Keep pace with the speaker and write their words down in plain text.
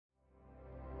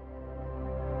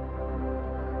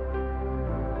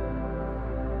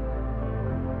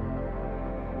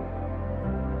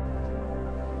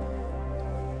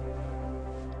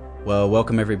Well,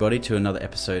 welcome everybody to another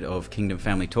episode of Kingdom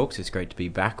Family Talks. It's great to be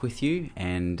back with you,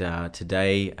 and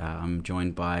today I'm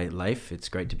joined by Leif. It's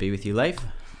great to be with you, Leif.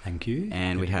 Thank you.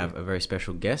 And we have a very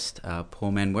special guest,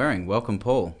 Paul Manwaring. Welcome,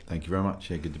 Paul. Thank you very much.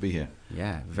 Yeah, good to be here.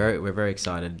 Yeah, we're very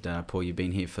excited, Paul. You've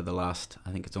been here for the last,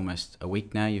 I think it's almost a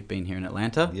week now. You've been here in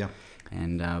Atlanta. Yeah.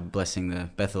 And blessing the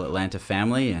Bethel Atlanta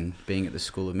family and being at the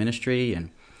School of Ministry, and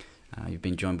you've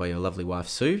been joined by your lovely wife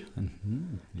Sue.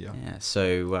 Mm-hmm. Yeah.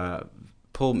 So,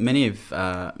 Paul, many of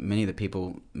the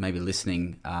people maybe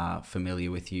listening are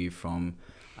familiar with you from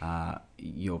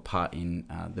your part in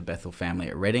the Bethel family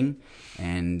at Reading,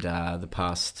 and the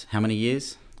past how many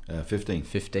years? 15.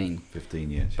 15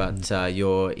 years. But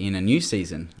you're in a new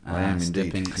season. I am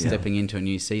stepping into a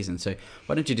new season. So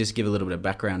why don't you just give a little bit of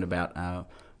background about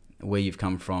where you've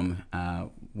come from,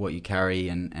 what you carry,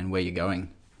 and where you're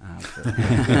going?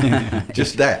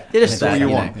 Just that. Yeah, just That's all you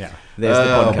want. Yeah. There's the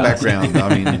podcast. Background.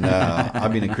 I mean,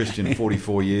 I've been a Christian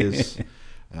 44 years.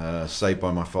 Saved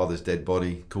by my father's dead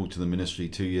body. Called to the ministry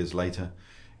 2 years later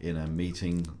in a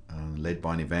meeting led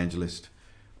by an evangelist.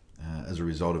 As a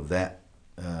result of that,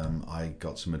 I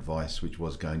got some advice, which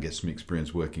was go and get some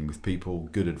experience working with people.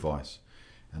 Good advice.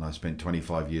 And I spent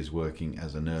 25 years working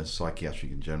as a nurse,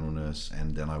 psychiatric and general nurse,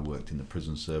 and then I worked in the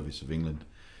prison service of England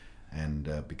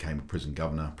and became a prison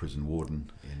governor, prison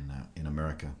warden in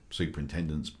America,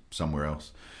 superintendent somewhere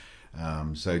else.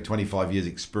 So 25 years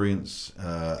experience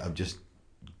of just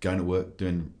going to work,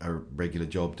 doing a regular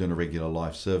job, doing a regular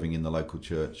life, serving in the local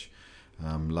church,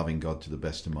 loving God to the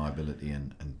best of my ability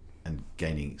and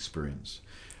gaining experience.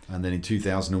 And then in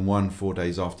 2001, 4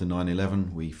 days after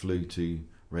 9/11, we flew to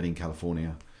Redding,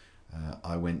 California.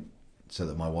 I went so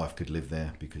that my wife could live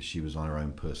there because she was on her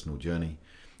own personal journey.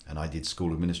 And I did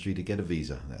School of Ministry to get a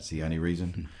visa. That's the only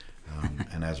reason.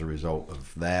 And as a result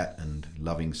of that and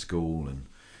loving school and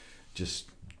just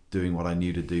doing what I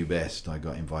knew to do best, I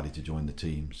got invited to join the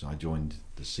team. So I joined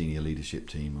the senior leadership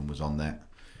team and was on that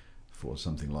for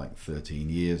something like 13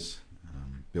 years.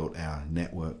 Built our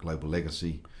network, Global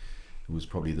Legacy. Was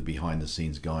probably the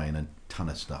behind-the-scenes guy in a ton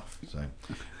of stuff. So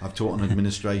I've taught on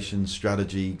administration,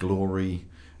 strategy, glory,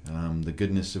 the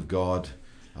goodness of God,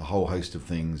 a whole host of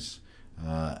things.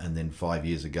 And then 5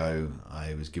 years ago,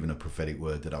 I was given a prophetic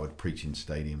word that I would preach in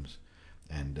stadiums.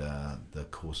 And the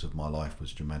course of my life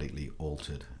was dramatically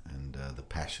altered, and the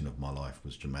passion of my life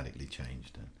was dramatically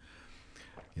changed. And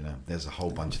you know, there's a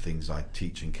whole bunch of things I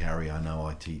teach and carry. I know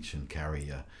I teach and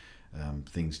carry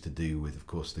things to do with, of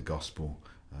course, the gospel,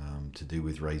 to do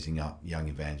with raising up young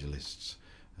evangelists.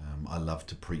 I love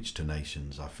to preach to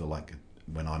nations. I feel like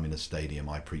when I'm in a stadium,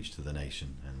 I preach to the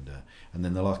nation. And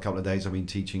then the last couple of days, I've been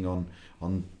teaching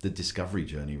on the discovery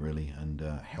journey, really, and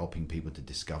helping people to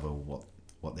discover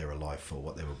what they're alive for,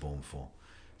 what they were born for.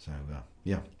 So,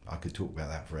 yeah, I could talk about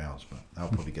that for hours, but I'll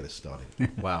probably get us started.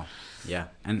 Wow. Yeah.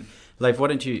 And Leif,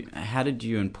 how did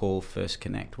you and Paul first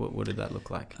connect? What did that look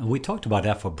like? We talked about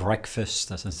that for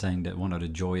breakfast, as I'm saying that one of the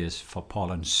joys for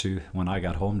Paul and Sue, when I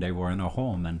got home, they were in our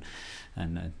home,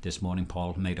 and this morning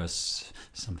Paul made us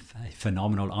some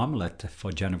phenomenal omelette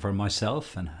for Jennifer and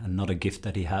myself, and another gift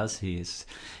that he has,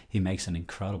 he makes an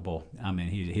incredible,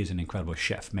 he's an incredible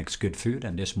chef, makes good food,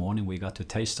 and this morning we got to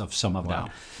taste of some of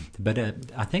that. But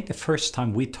I think the first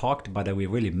time we talked about it, we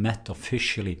really met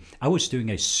officially, I was doing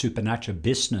a supernatural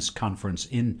business conference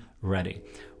in Reading.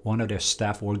 One of their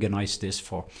staff organized this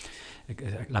for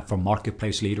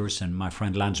marketplace leaders, and my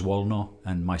friend Lance Wolno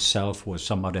and myself were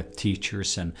some other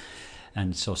teachers,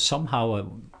 and so somehow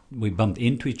we bumped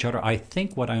into each other. I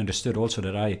think what I understood also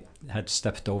that I had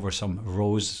stepped over some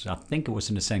rows, I think it was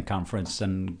in the same conference,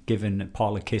 and given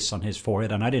Paul a kiss on his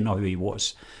forehead, and I didn't know who he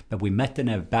was, but we met in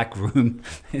a back room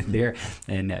there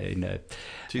in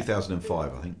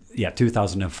 2005, I think. Yeah,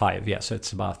 2005. Yeah, so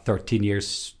it's about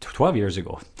 12 years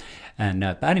ago. And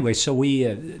anyway, so we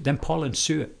then Paul and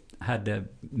Sue had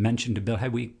mentioned to Bill, hey,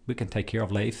 we can take care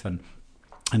of Leif, and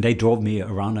they drove me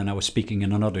around, and I was speaking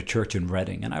in another church in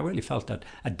Reading, and I really felt that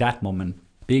at that moment,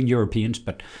 being Europeans,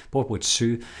 but both with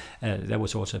Sue, that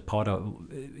was also part of,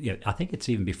 I think it's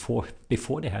even before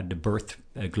they had the birth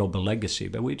Global Legacy,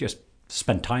 but we just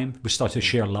spent time, we started to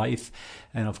share life,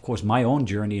 and of course my own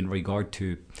journey in regard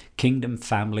to kingdom,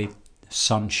 family,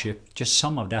 sonship, just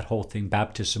some of that whole thing,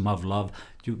 baptism of love.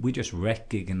 We just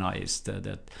recognized that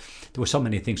there were so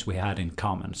many things we had in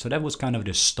common. So that was kind of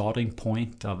the starting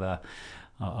point of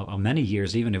many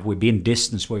years. Even if we've been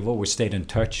distant, we've always stayed in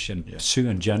touch. And Sue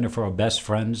and Jennifer are best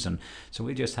friends, and so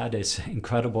we just had this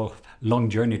incredible long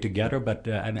journey together. But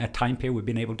at a time period, we've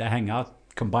been able to hang out,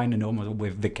 combining them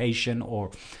with vacation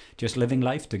or just living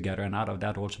life together, and out of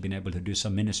that, also been able to do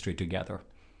some ministry together.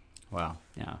 Wow.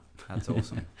 Yeah, that's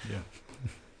awesome. Yeah.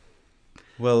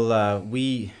 Well,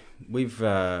 we've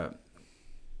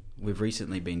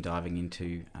recently been diving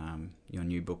into your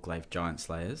new book, Leif Giant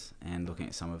Slayers, and looking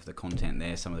at some of the content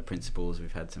there, some of the principles.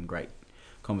 We've had some great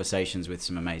conversations with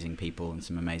some amazing people and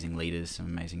some amazing leaders, some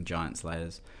amazing giant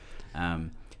slayers.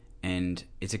 And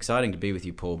it's exciting to be with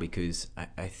you, Paul, because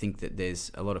I think that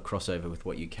there's a lot of crossover with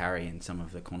what you carry in some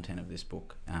of the content of this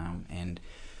book. And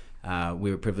we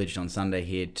were privileged on Sunday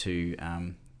here to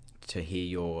hear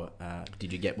your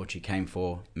 "Did you get what you came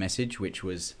for?" message, which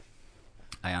was,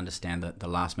 I understand, that the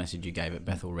last message you gave at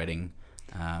Bethel Reading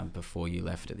before you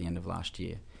left at the end of last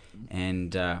year.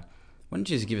 And why don't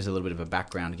you just give us a little bit of a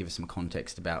background, give us some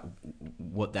context about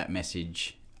what that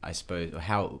message, I suppose, or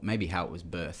how it was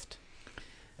birthed?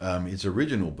 Its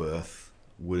original birth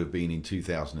would have been in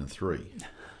 2003,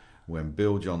 when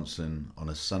Bill Johnson, on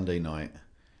a Sunday night,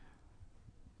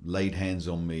 laid hands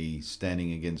on me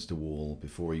standing against a wall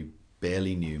before he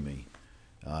barely knew me.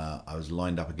 I was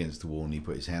lined up against the wall, and he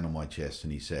put his hand on my chest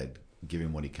and he said, "Give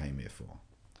him what he came here for."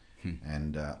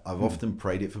 And I've often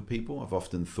prayed it for people. I've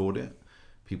often thought it.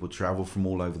 People travel from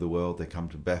all over the world. They come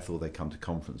to Bethel, they come to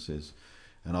conferences.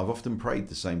 And I've often prayed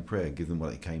the same prayer, give them what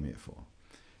they came here for.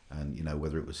 And, you know,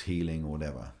 whether it was healing or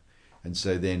whatever. And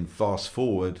so then fast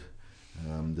forward,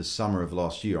 the summer of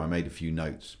last year, I made a few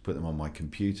notes, put them on my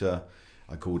computer.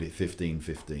 I called it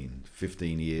 15-15,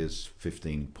 15 years,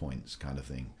 15 points kind of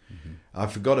thing. I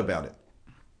forgot about it.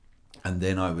 And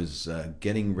then I was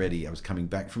getting ready. I was coming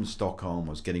back from Stockholm.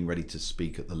 I was getting ready to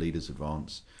speak at the Leaders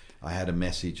Advance. I had a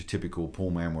message, a typical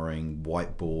Paul Manwaring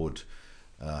whiteboard,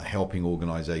 helping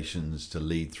organizations to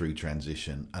lead through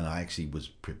transition. And I actually was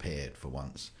prepared for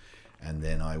once. And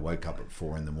then I woke up at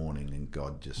 4 a.m. and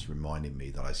God just reminded me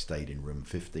that I stayed in room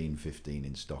 1515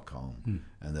 in Stockholm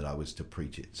and that I was to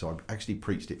preach it. So I actually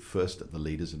preached it first at the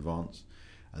Leaders Advance.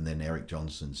 And then Eric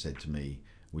Johnson said to me,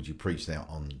 "Would you preach that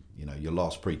on, you know, your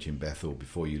last preach in Bethel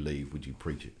before you leave? Would you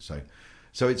preach it?"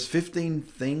 So it's 15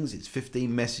 things, it's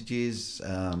 15 messages,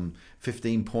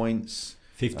 15 points.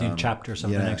 15 chapters of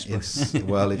the next book.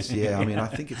 I mean, I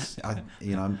think it's, I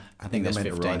think there's I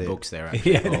meant 15 to write books it. there,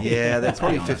 actually. Yeah, there's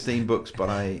probably 15 books,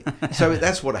 but so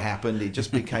that's what happened. It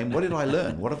just became, what did I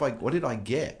learn? What did I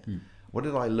get? What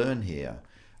did I learn here?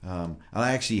 And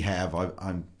I actually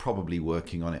I'm probably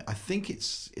working on it. I think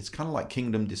it's kind of like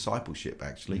kingdom discipleship,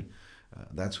 actually.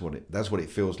 That's what it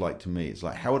feels like to me. It's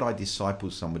like, how would I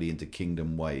disciple somebody into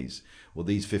kingdom ways? Well,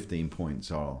 these 15 points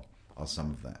are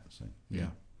some of that. So yeah.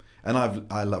 And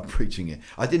I love preaching it.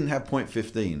 I didn't have point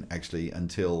 15 actually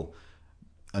until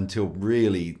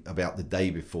really about the day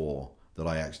before that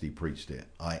I actually preached it.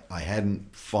 I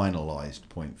hadn't finalized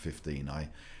point 15. I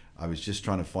was just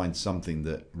trying to find something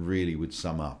that really would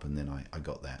sum up, and then I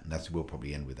got that. And we'll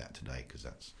probably end with that today, because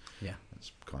that's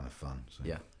kind of fun. So.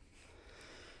 Yeah.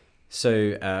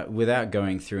 So without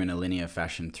going through in a linear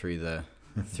fashion through the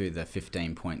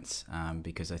 15 points,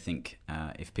 because I think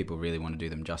if people really want to do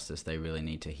them justice, they really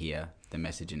need to hear the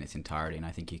message in its entirety. And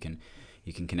I think you can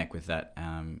connect with that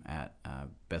at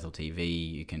Bethel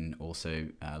TV. You can also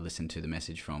listen to the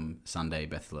message from Sunday,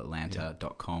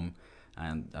 BethelAtlanta.com.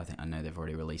 And I know they've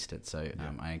already released it. So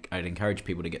I'd encourage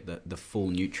people to get the full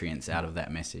nutrients out of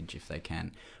that message if they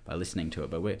can by listening to it.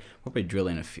 But we'll probably drill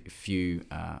in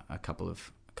a couple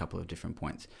of different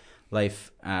points.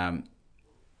 Leif,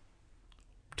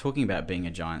 talking about being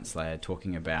a giant slayer,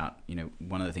 talking about, you know,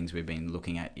 one of the things we've been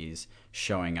looking at is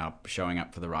showing up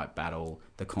for the right battle,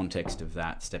 the context of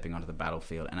that, stepping onto the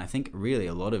battlefield. And I think really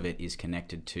a lot of it is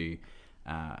connected to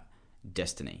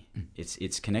destiny.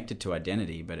 It's connected to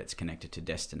identity, but it's connected to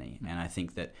destiny. And I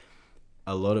think that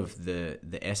a lot of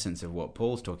the essence of what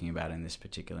Paul's talking about in this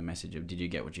particular message of "Did you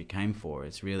get what you came for?"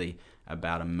 It's really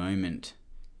about a moment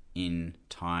in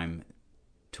time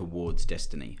towards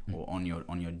destiny, or on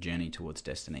your journey towards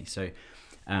destiny. So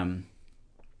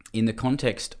in the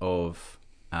context of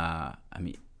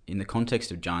in the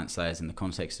context of giant slayers, in the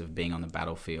context of being on the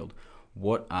battlefield,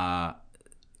 what are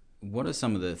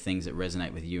some of the things that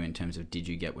resonate with you in terms of did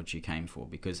you get what you came for?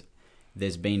 Because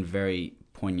there's been very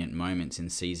poignant moments in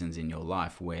seasons in your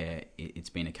life where it's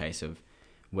been a case of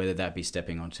whether that be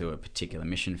stepping onto a particular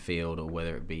mission field, or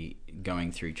whether it be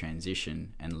going through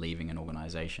transition and leaving an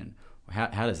organization.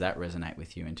 How does that resonate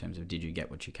with you in terms of did you get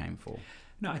what you came for?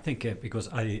 No, I think because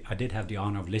I did have the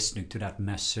honor of listening to that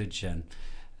message, and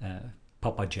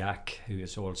Papa Jack, who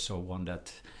is also one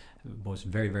that was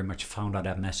very, very much found out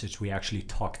that message, we actually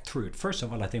talked through it. First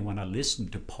of all, I think when I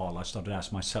listened to Paul, I started to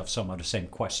ask myself some of the same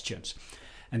questions.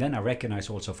 And then I recognize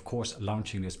also, of course,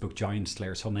 launching this book, Giant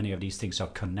Slayers, how many of these things are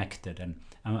connected. And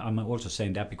I'm also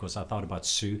saying that because I thought about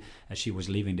Sue as she was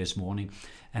leaving this morning,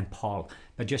 and Paul.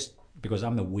 But just because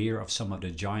I'm aware of some of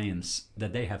the giants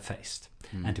that they have faced,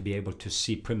 and to be able to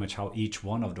see pretty much how each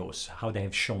one of those, how they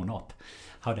have shown up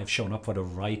for the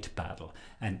right battle,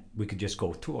 and we could just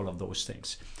go through all of those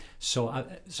things. So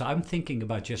I'm thinking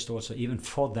about just also even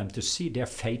for them to see their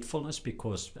faithfulness,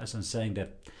 because as I'm saying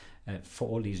that for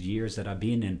all these years that I've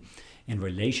been in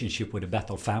relationship with the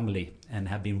Bethel family and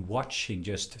have been watching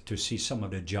just to see some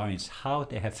of the giants, how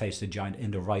they have faced the giant in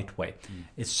the right way.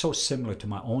 It's so similar to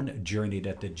my own journey,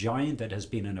 that the giant that has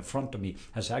been in the front of me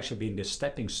has actually been the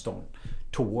stepping stone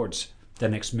towards the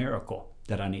next miracle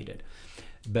that I needed.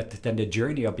 But then the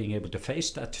journey of being able to face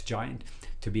that giant,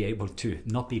 to be able to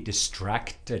not be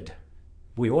distracted.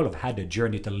 We all have had a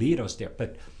journey to lead us there,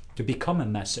 but to become a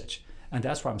message. And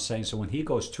that's what I'm saying. So when he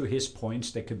goes to his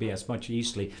points, there could be as much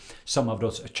easily some of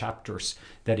those chapters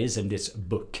that is in this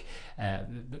book,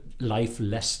 life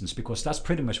lessons, because that's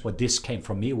pretty much what this came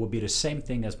from me. It would be the same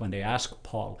thing as when they ask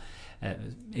Paul,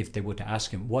 if they were to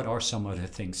ask him, what are some of the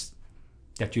things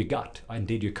that you got, and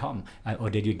did you come, or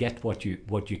did you get what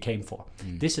you came for?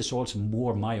 This is also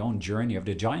more my own journey of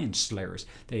the giant slayers.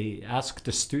 They asked,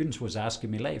 the students was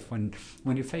asking me, Leif, when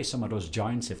you face some of those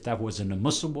giants, if that was in the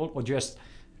Muslim world or just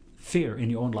fear in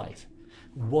your own life,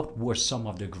 what were some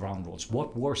of the ground rules?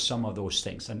 What were some of those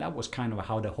things? And that was kind of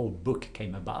how the whole book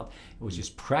came about. It was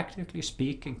just practically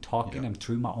speaking, talking them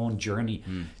through my own journey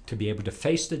to be able to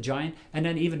face the giant. And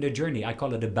then even the journey, I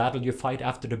call it the battle you fight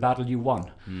after the battle you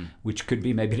won, which could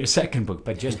be maybe the second book,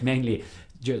 but just mainly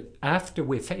just after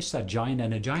we face that giant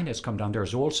and the giant has come down,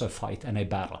 there's also a fight and a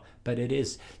battle. But it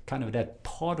is kind of that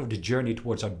part of the journey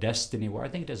towards our destiny where I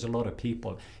think there's a lot of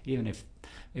people, even if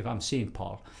I'm seeing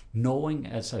Paul, knowing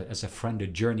as a friend the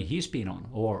journey he's been on,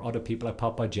 or other people like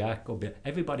Papa Jack, or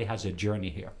everybody has a journey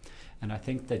here. And I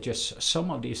think that just some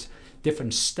of these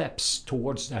different steps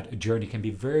towards that journey can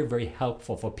be very, very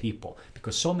helpful for people,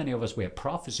 because so many of us, we have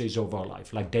prophecies over our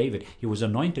life. Like David, he was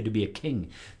anointed to be a king,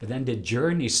 but then the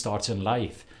journey starts in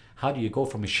life. How do you go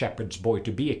from a shepherd's boy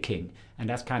to be a king? And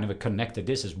that's kind of a connected.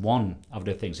 This is one of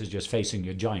the things, is just facing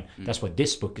your giant. That's what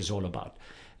this book is all about.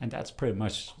 And that's pretty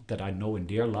much that I know in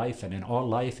their life and in our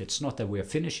life. It's not that we're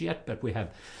finished yet, but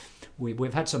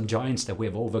we've had some giants that we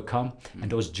have overcome,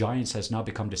 and those giants has now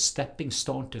become the stepping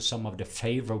stone to some of the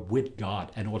favor with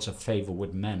God and also favor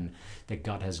with men that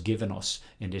God has given us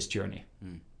in this journey.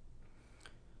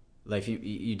 Leif,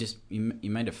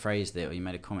 you made a phrase there, or you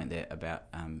made a comment there about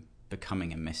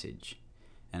becoming a message,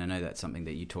 and I know that's something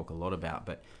that you talk a lot about.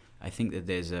 But I think that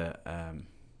there's a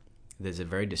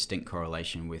very distinct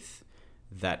correlation with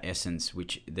that essence,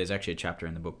 which there's actually a chapter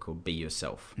in the book called Be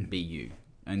Yourself, be you.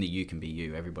 Only you can be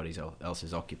you. Everybody else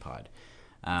is occupied.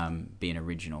 Being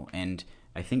original. And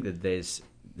I think that there's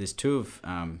two of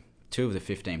the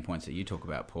 15 points that you talk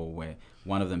about, Paul, where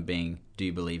one of them being, do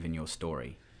you believe in your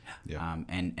story? Yeah.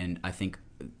 And I think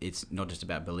it's not just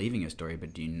about believing your story,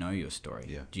 but do you know your story?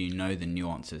 Yeah. Do you know the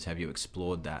nuances? Have you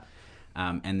explored that?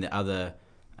 And the other,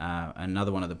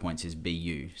 another one of the points is be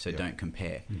you. So don't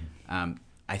compare.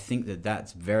 I think that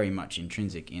that's very much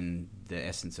intrinsic in the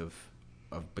essence of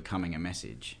becoming a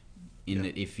message,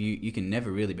 that if you can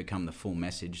never really become the full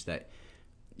message that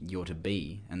you're to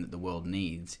be and that the world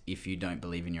needs if you don't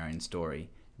believe in your own story,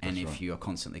 and That's if right. you are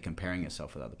constantly comparing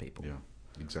yourself with other people. Yeah,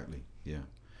 exactly.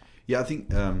 Yeah, I think,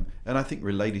 and I think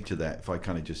related to that, if I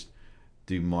kind of just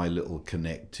do my little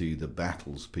connect to the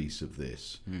battles piece of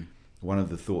this, one of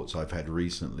the thoughts I've had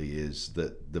recently is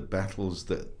that the battles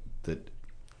that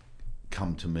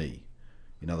come to me,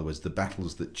 in other words, the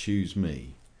battles that choose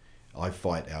me, I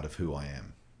fight out of who I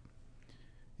am.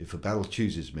 If a battle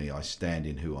chooses me, I stand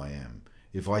in who I am.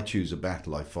 If I choose a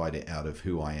battle, I fight it out of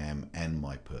who I am and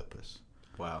my purpose.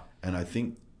 Wow. And I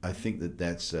think that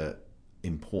that's a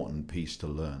important piece to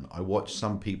learn. I watch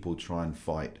some people try and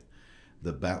fight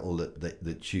the battle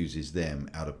that chooses them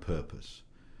out of purpose.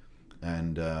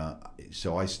 And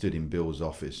so I stood in Bill's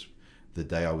office the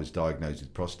day I was diagnosed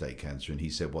with prostate cancer, and he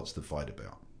said, "What's the fight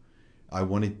about?" I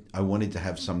wanted to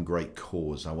have some great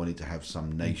cause. I wanted to have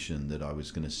some nation that I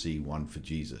was going to see one for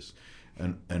Jesus,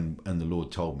 and the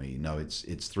Lord told me, no,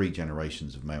 it's 3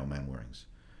 generations of male man wearings.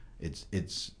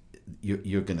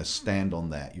 You're going to stand on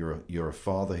that. You're a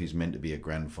father who's meant to be a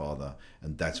grandfather,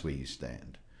 and that's where you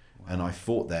stand. Wow. And I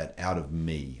fought that out of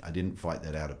me. I didn't fight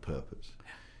that out of purpose.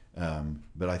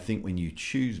 But I think when you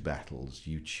choose battles,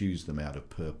 you choose them out of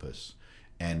purpose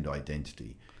and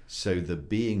identity. So the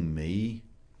being me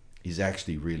is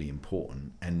actually really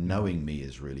important, and knowing me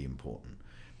is really important,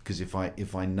 because if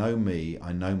I know me,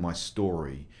 I know my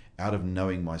story. Out of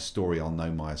knowing my story, I'll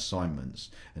know my assignments,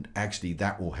 and actually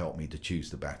that will help me to choose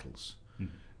the battles,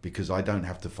 because I don't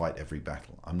have to fight every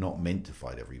battle. I'm not meant to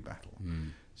fight every battle.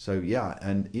 So yeah,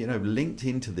 and linked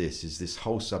into this is this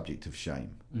whole subject of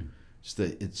shame. So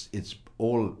that it's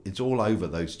all over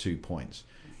those 2 points.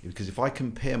 Because if I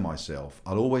compare myself,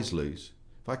 I'll always lose.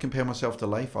 If I compare myself to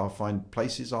Leif, I'll find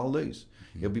places I'll lose.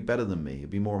 He'll be better than me. He'll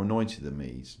be more anointed than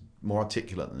me. He's more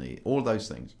articulate than me. All those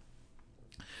things.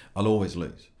 I'll always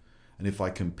lose. And if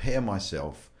I compare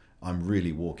myself, I'm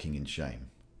really walking in shame.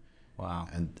 Wow.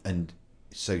 And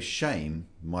so shame,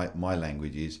 my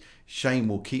language is, shame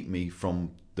will keep me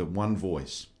from the one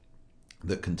voice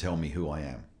that can tell me who I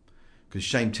am. Because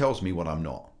shame tells me what I'm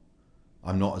not.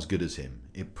 I'm not as good as him.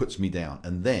 It puts me down.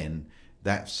 And then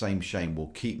that same shame will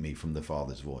keep me from the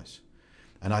Father's voice.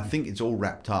 And I think it's all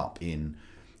wrapped up in,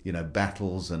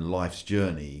 battles and life's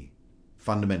journey.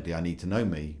 Fundamentally, I need to know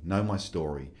me, know my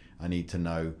story. I need to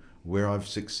know where I've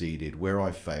succeeded, where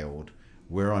I've failed,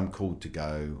 where I'm called to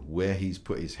go, where he's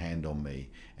put his hand on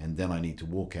me. And then I need to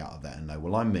walk out of that and know,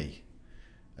 well, I'm me.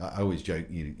 I always joke,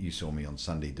 you saw me on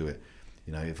Sunday do it.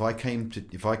 If I come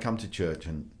to church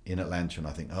and in Atlanta and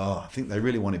I think they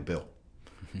really wanted Bill.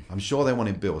 I'm sure they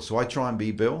wanted Bill. So I try and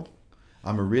be Bill.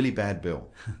 I'm a really bad Bill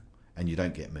and you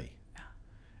don't get me.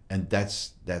 And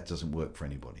that doesn't work for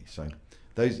anybody. So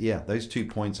those 2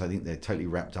 points, I think they're totally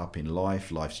wrapped up in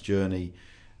life's journey,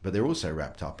 but they're also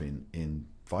wrapped up in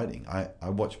fighting. I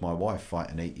watched my wife fight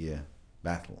an 8-year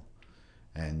battle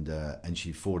and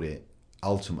she fought it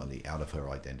ultimately out of her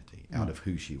identity, out of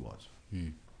who she was.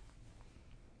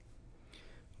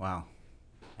 Wow.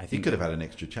 I You could have had an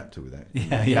extra chapter with that.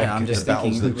 Yeah, I'm just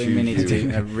thinking we need to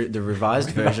do the revised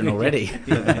version already.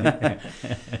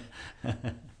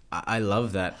 I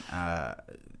love that.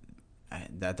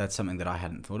 That's something that I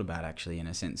hadn't thought about, actually, in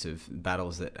a sense of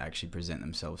battles that actually present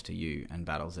themselves to you and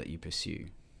battles that you pursue,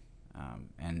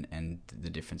 and the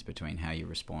difference between how you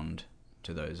respond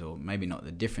to those, or maybe not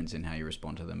the difference in how you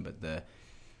respond to them, but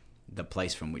the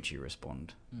place from which you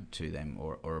respond to them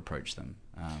or approach them.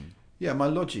 Yeah, my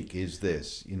logic is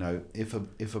this,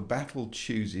 if a battle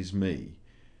chooses me,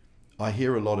 I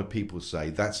hear a lot of people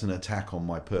say that's an attack on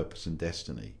my purpose and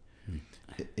destiny.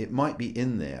 It might be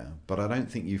in there, but I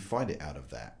don't think you fight it out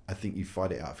of that. I think you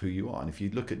fight it out of who you are. And if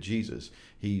you look at Jesus,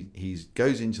 he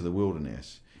goes into the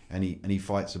wilderness and he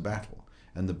fights a battle.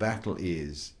 And the battle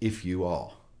is if you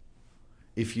are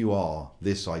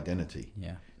this identity.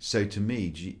 Yeah. So to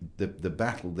me, the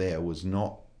battle there was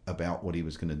not about what he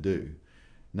was going to do.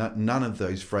 None of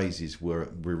those phrases were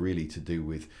really to do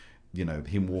with,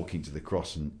 him walking to the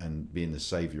cross and being the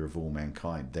savior of all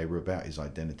mankind. They were about his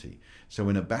identity. So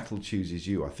when a battle chooses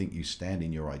you, I think you stand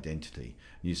in your identity.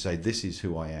 You say, this is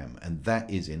who I am, and that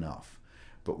is enough.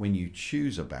 But when you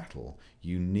choose a battle,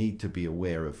 you need to be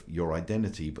aware of your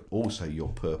identity, but also your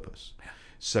purpose,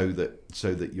 so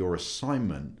that your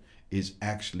assignment is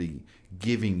actually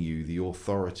giving you the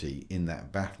authority in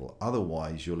that battle.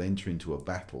 Otherwise, you'll enter into a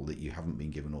battle that you haven't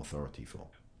been given authority for.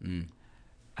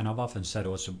 And I've often said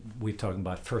also, we're talking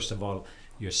about, first of all,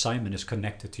 your assignment is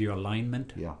connected to your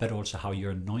alignment, but also how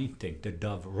your anointing, the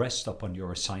dove, rests upon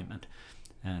your assignment.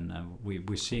 And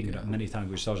we're seeing it many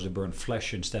times. We started to burn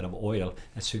flesh instead of oil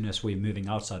as soon as we're moving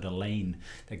outside the lane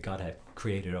that God had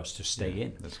created us to stay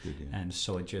in. That's good, yeah. And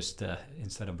so it just,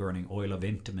 instead of burning oil of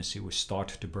intimacy, we start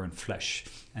to burn flesh.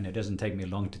 And it doesn't take me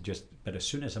long to but as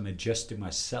soon as I'm adjusting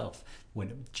myself,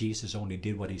 when Jesus only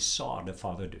did what he saw the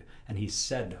Father do, and he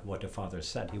said what the Father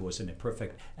said, he was in a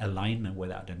perfect alignment with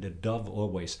that. And the dove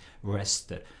always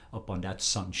rested upon that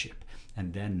sonship.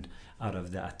 And then out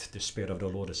of that, the Spirit of the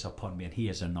Lord is upon me, and he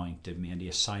has anointed me, and the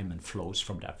assignment flows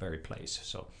from that very place.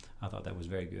 So I thought that was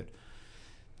very good.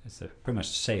 It's pretty much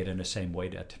say it in the same way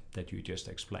that you just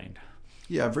explained.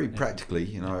 Yeah, very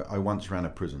practically. I once ran a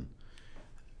prison.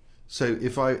 So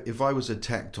if I was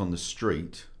attacked on the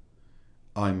street,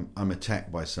 I'm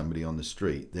attacked by somebody on the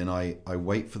street. Then I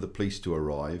wait for the police to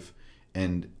arrive,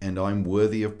 and I'm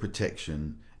worthy of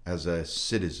protection as a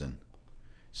citizen.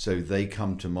 So they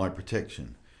come to my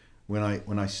protection.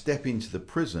 When I step into the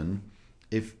prison,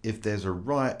 if there's a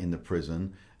riot in the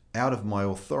prison, out of my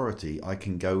authority, I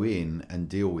can go in and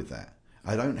deal with that.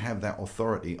 I don't have that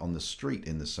authority on the street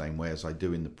in the same way as I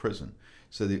do in the prison.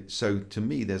 So to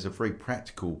me, there's a very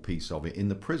practical piece of it. In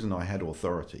the prison, I had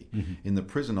authority. Mm-hmm. In the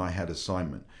prison, I had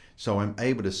assignment. So I'm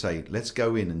able to say, let's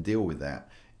go in and deal with that.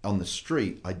 On the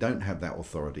street, I don't have that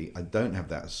authority. I don't have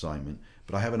that assignment,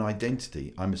 but I have an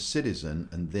identity. I'm a citizen,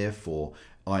 and therefore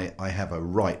I have a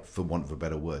right, for want of a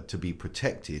better word, to be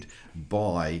protected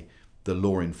by the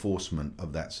law enforcement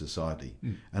of that society.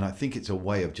 Mm. And I think it's a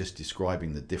way of just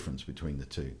describing the difference between the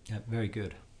two. Yeah, very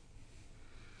good.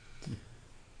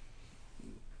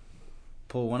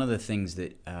 Paul, one of the things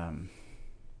that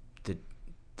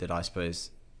that I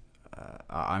suppose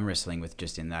I'm wrestling with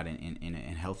just in that in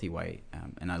a healthy way.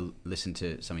 And I listened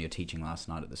to some of your teaching last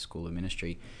night at the School of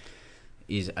Ministry.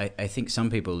 I think some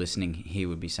people listening here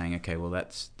would be saying, okay, well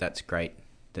that's great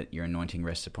that your anointing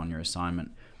rests upon your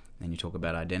assignment, and you talk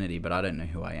about identity, but I don't know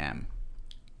who I am.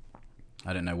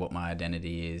 I don't know what my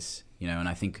identity is, and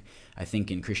I think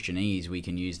in Christianese we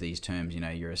can use these terms,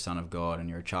 you're a son of God and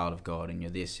you're a child of God and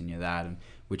you're this and you're that, and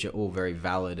which are all very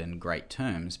valid and great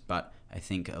terms, but I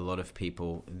think a lot of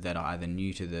people that are either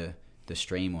new to the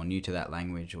stream or new to that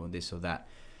language or this or that,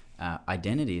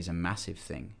 identity is a massive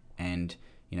thing. And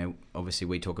obviously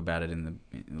we talk about it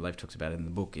Leif talks about it in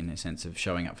the book, in a sense of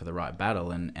showing up for the right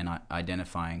battle and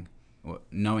identifying or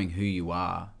knowing who you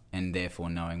are, and therefore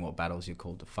knowing what battles you're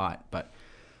called to fight. But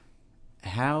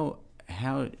how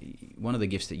one of the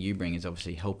gifts that you bring is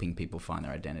obviously helping people find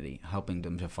their identity, helping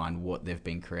them to find what they've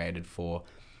been created for,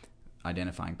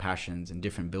 identifying passions and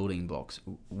different building blocks.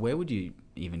 Where would you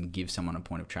even give someone a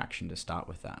point of traction to start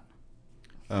with that?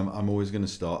 I'm always going to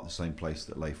start the same place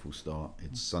that Leif will start.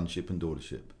 It's sonship and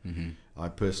daughtership. Mm-hmm. I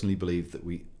personally believe that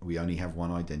we only have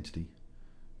one identity.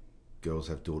 Girls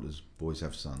have daughters, boys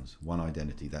have sons. One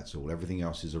identity, that's all. Everything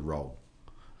else is a role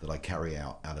that I carry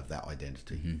out of that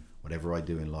identity. Mm-hmm. Whatever I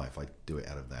do in life, I do it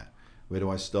out of that. Where do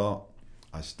I start?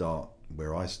 I start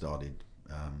where I started.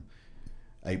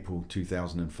 April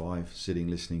 2005, sitting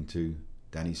listening to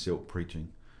Danny Silk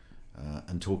preaching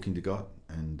and talking to God.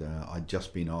 And I'd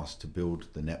just been asked to build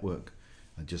the network.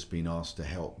 I'd just been asked to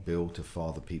help build, to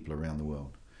father people around the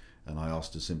world. And I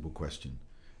asked a simple question: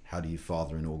 how do you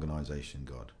father an organization,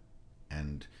 God?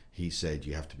 And he said,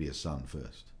 you have to be a son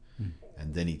first. Mm.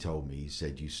 And then he told me, he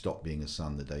said, you stop being a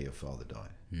son the day your father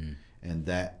died. Mm. And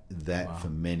that wow. For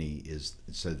many is,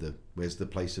 where's the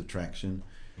place of traction?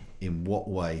 In what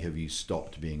way have you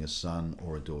stopped being a son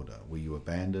or a daughter? Were you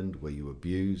abandoned? Were you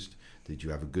abused? Did you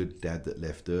have a good dad that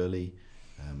left early?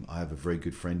 I have a very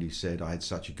good friend who said, I had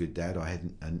such a good dad, I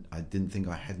didn't think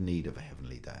I had need of a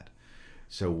heavenly dad.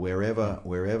 So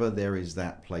wherever there is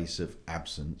that place of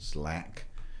absence, lack,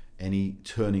 any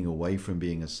turning away from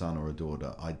being a son or a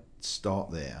daughter, I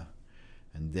start there.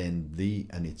 And then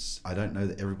I don't know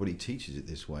that everybody teaches it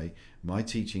this way. My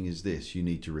teaching is this: you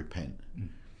need to repent. Mm.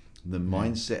 The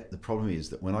mindset, the problem is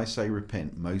that when I say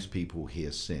repent, most people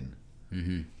hear sin.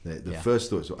 Mm-hmm. The first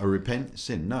thought is, repent,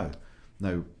 sin. No.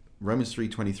 Romans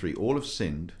 3:23, all have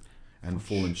sinned and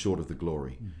fallen short of the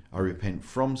glory. Mm-hmm. I repent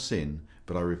from sin,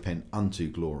 but I repent unto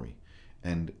glory.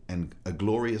 And a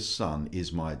glorious son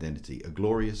is my identity. A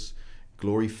glorious,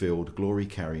 glory-filled,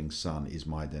 glory-carrying son is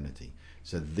my identity.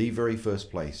 So the very first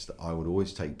place that I would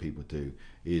always take people to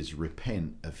is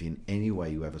repent if in any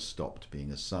way you ever stopped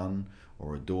being a son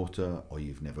or a daughter, or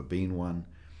you've never been one.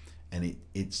 And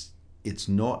it's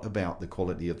not about the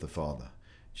quality of the father.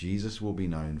 Jesus will be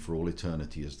known for all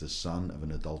eternity as the son of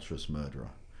an adulterous murderer.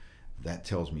 That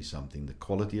tells me something. The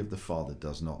quality of the father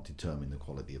does not determine the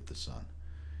quality of the son.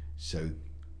 So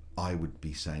I would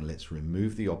be saying, let's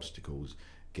remove the obstacles,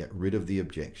 get rid of the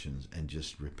objections, and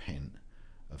just repent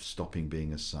of stopping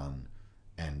being a son,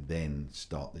 and then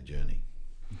start the journey.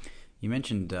 You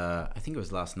mentioned, I think it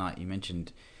was last night, you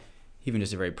mentioned even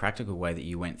just a very practical way that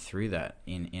you went through that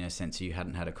in a sense. You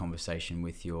hadn't had a conversation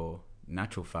with your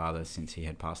natural father since he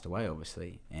had passed away,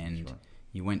 obviously, and right.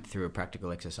 You went through a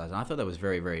practical exercise. And I thought that was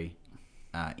very, very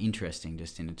interesting,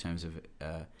 just in terms of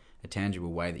a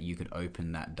tangible way that you could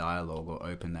open that dialogue or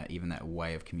open that even that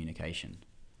way of communication.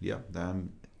 Yeah,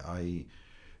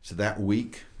 so that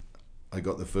week I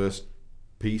got the first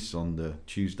piece on the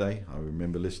Tuesday. I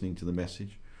remember listening to the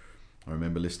message. I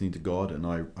remember listening to God, and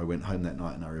I went home that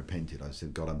night and I repented. I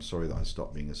said, God, I'm sorry that I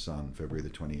stopped being a son, February the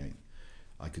 28th.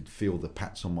 I could feel the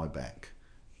pats on my back,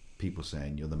 people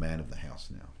saying, you're the man of the house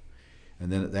now.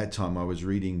 And then at that time I was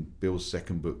reading Bill's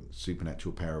second book,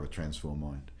 Supernatural Power of a Transformed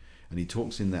Mind. And he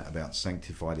talks in that about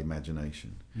sanctified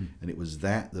imagination. Mm. And it was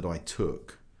that I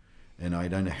took, and I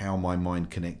don't know how my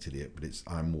mind connected it, but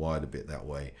I'm wired a bit that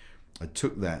way. I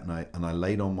took that and I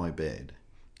laid on my bed,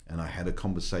 and I had a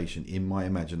conversation in my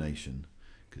imagination,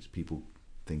 because people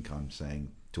think I'm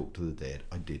saying talk to the dead.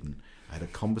 I didn't. I had a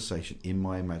conversation in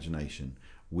my imagination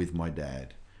with my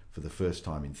dad for the first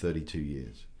time in 32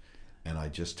 years. And I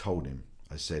just told him,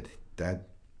 I said, Dad,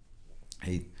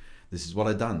 hey, this is what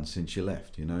I've done since you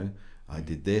left, I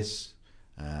did this,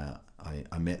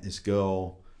 I met this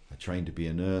girl, I trained to be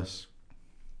a nurse.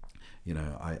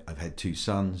 I've had two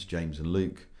sons, James and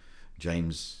Luke.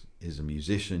 James is a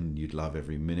musician. You'd love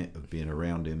every minute of being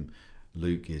around him.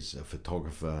 Luke is a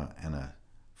photographer and a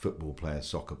football player,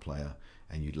 soccer player,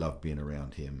 and you'd love being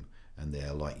around him. And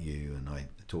they're like you. And I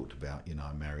talked about,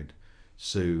 I married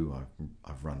Sue.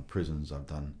 I've run prisons. I've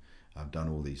done I've done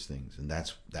all these things. And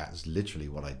that's literally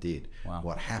what I did. Wow.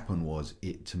 What happened was,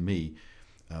 to me,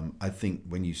 I think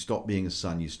when you stop being a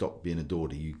son, you stop being a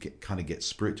daughter, you kind of get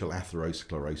spiritual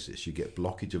atherosclerosis. You get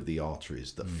blockage of the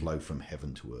arteries that flow from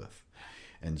heaven to earth.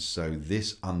 And so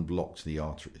this unblocked the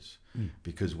arteries,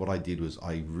 because what I did was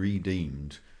I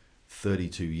redeemed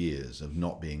 32 years of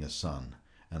not being a son,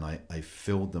 and I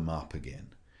filled them up again.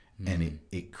 And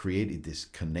it created this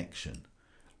connection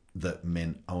that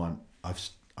meant, I'm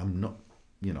not,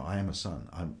 I am a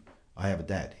son. I have a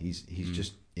dad. He's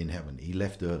just in heaven. He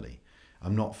left early.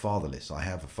 I'm not fatherless. I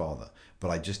have a father, but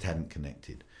I just hadn't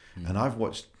connected. And I've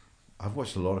watched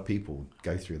a lot of people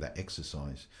go through that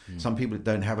exercise. Some people that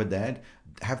don't have a dad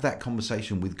have that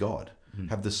conversation with God.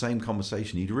 Have the same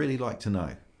conversation. He'd really like to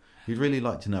know. He'd really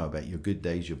like to know about your good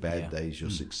days, your bad days, your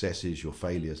successes, your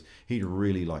failures. He'd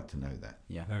really like to know that.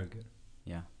 Yeah. Very good.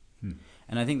 Yeah.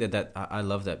 And I think that I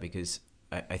love that, because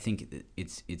I think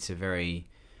it's a very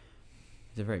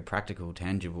practical,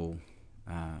 tangible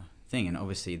thing, and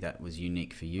obviously that was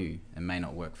unique for you and may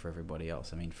not work for everybody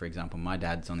else. I mean, for example, my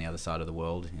dad's on the other side of the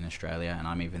world in Australia, and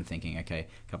I'm even thinking, okay,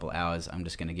 a couple of hours, I'm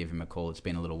just going to give him a call. It's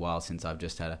been a little while since I've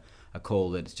just had a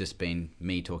call that's just been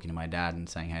me talking to my dad and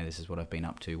saying, hey, this is what I've been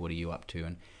up to, what are you up to,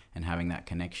 and having that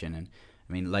connection. And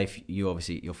I mean, Leif,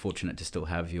 you're fortunate to still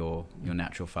have your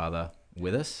natural father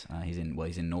with us. He's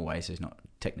in Norway, so he's not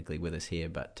technically with us here,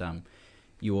 but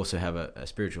you also have a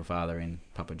spiritual father in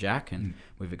Papa Jack, and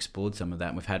we've explored some of that.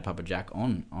 And we've had Papa Jack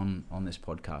on this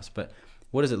podcast. But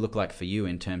what does it look like for you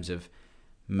in terms of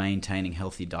maintaining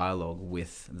healthy dialogue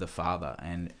with the father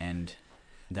and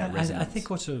that resonance? I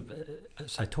think also,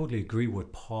 I totally agree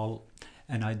with Paul,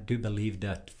 and I do believe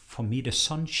that for me, the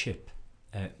sonship,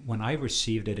 when I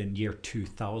received it in year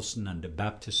 2000, and the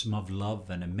baptism of love,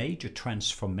 and a major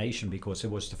transformation, because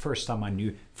it was the first time I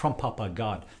knew from Papa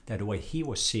God that the way he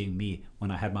was seeing me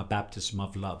when I had my baptism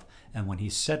of love. And when he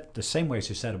said the same way as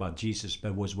he said about Jesus,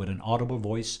 but was with an audible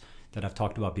voice that I've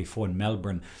talked about before in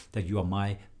Melbourne, that you are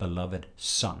my beloved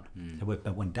son.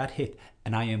 But when that hit,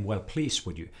 and I am well pleased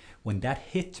with you, when that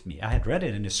hit me, I had read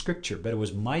it in the scripture, but it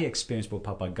was my experience with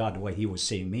Papa God, the way he was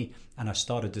seeing me, and I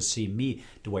started to see me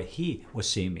the way he was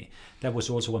seeing me. That was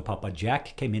also when Papa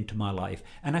Jack came into my life,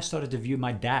 and I started to view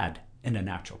my dad in the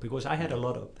natural, because I had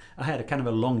a kind of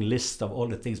a long list of all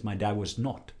the things my dad was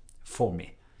not for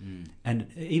me. And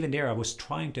even there, I was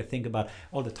trying to think about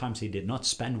all the times he did not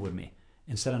spend with me.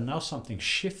 Instead of now, something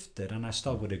shifted, and I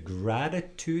started with a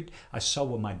gratitude. I saw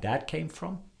where my dad came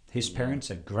from, his parents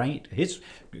and his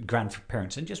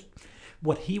grandparents, and just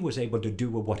what he was able to do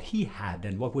with what he had,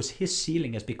 and what was his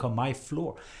ceiling has become my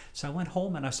floor. So I went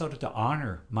home and I started to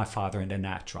honor my father in the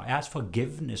natural. I asked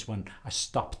forgiveness when I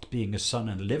stopped being a son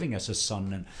and living as a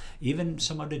son, and even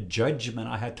some of the judgment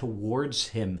I had towards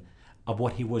him of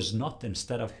what he was not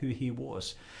instead of who he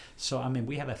was. So, I mean,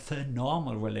 we have a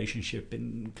phenomenal relationship,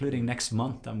 including next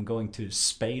month I'm going to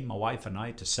Spain, my wife and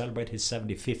I, to celebrate his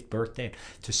 75th birthday,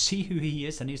 to see who he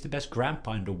is, and he's the best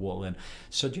grandpa in the world. And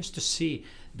so just to see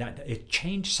that it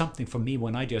changed something for me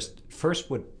when I just, first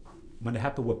when it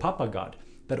happened with Papa God,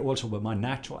 but also with my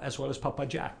natural as well as Papa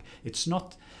Jack. It's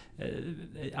not,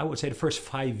 I would say the first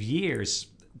 5 years,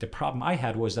 the problem I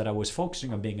had was that I was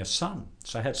focusing on being a son.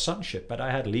 So I had sonship, but I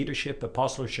had leadership,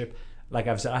 apostleship. Like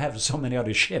I've said, I have so many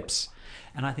other ships.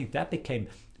 And I think that became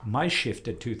my shift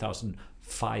in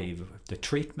 2005. The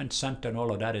treatment center and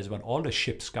all of that is when all the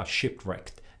ships got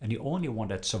shipwrecked. And the only one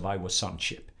that survived was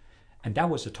sonship. And that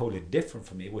was a totally different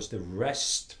for me. It was the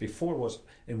rest. Before was,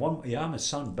 I'm a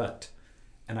son, but.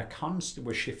 And I constantly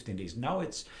was shifting these. Now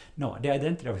it's, no, the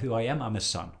identity of who I am, I'm a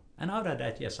son. And out of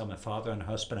that, yes, I'm a father and a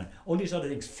husband. And all these other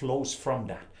things flows from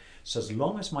that. So as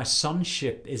long as my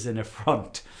sonship is in the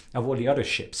front of all the other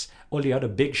ships, all the other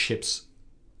big ships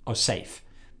are safe.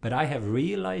 But I have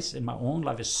realized in my own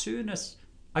life, as soon as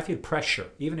I feel pressure,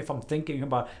 even if I'm thinking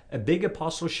about a big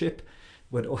apostleship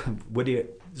with the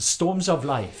storms of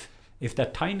life, if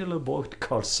that tiny little boat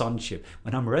called sonship,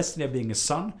 when I'm resting there being a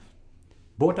son,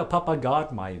 both of Papa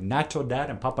God, my natural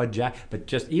dad, and Papa Jack, but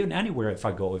just even anywhere if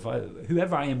I go,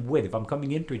 whoever I am with, if I'm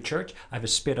coming into a church, I have a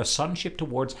spirit of sonship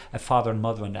towards a father and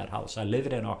mother in that house. I live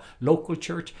it in our local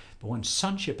church, but when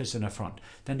sonship is in the front,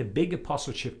 then the big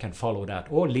apostleship can follow that,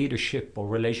 or leadership, or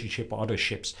relationship, or other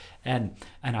ships. And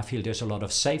I feel there's a lot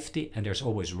of safety, and there's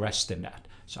always rest in that.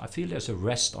 So I feel there's a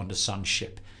rest on the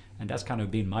sonship, and that's kind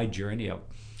of been my journey of.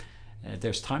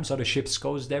 There's times other ships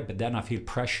goes there, but then I feel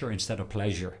pressure instead of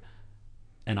pleasure.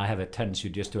 And I have a tendency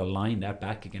just to align that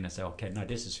back again and say, okay, now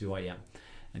this is who I am.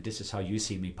 And this is how you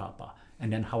see me, Papa.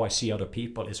 And then how I see other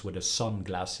people is with the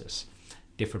sunglasses,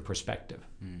 different perspective.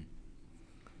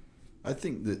 I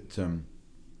think that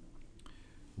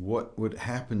what would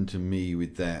happen to me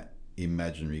with that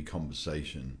imaginary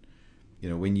conversation,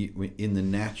 when in the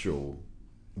natural,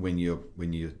 when your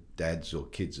dads or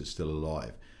kids are still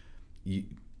alive,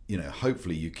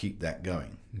 hopefully you keep that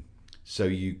going. So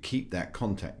you keep that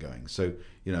contact going. So,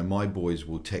 my boys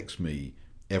will text me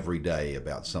every day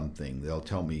about something. They'll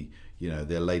tell me,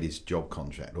 their latest job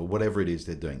contract or whatever it is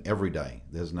they're doing every day.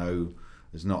 There's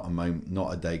not a moment,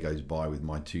 not a day goes by with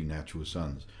my two natural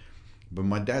sons. But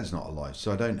my dad's not alive,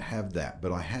 so I don't have that.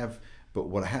 But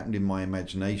what happened in my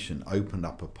imagination opened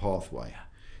up a pathway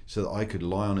so that I could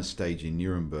lie on a stage in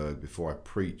Nuremberg before I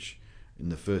preach in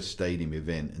the first stadium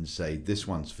event and say, this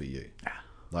one's for you.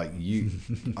 Like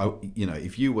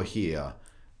if you were here,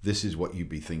 this is what you'd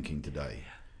be thinking today.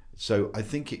 So I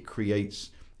think it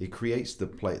creates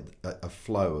a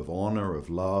flow of honor, of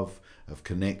love, of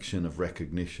connection, of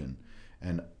recognition.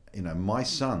 And, my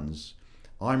sons,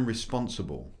 I'm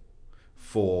responsible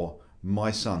for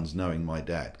my sons knowing my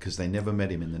dad because they never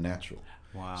met him in the natural.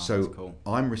 Wow, so that's cool.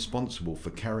 I'm responsible for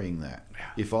carrying that.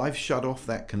 If I've shut off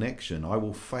that connection, I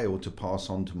will fail to pass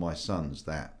on to my sons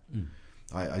that.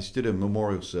 I did a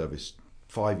memorial service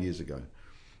 5 years ago,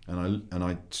 and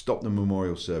I stopped the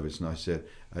memorial service and I said,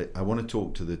 I want to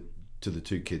talk to the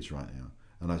two kids right now.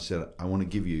 And I said, I want to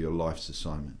give you your life's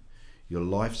assignment. Your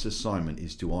life's assignment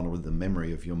is to honor the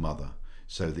memory of your mother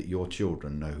so that your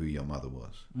children know who your mother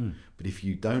was. But if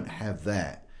you don't have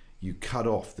that, you cut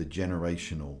off the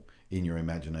generational in your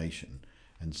imagination.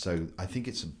 And so I think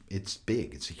it's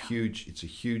big. It's a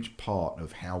huge part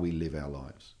of how we live our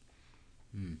lives.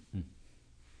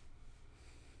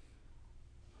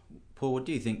 Paul, what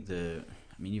do you think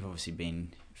you've obviously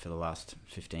been for the last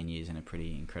 15 years in a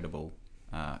pretty incredible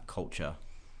culture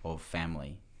of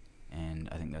family. And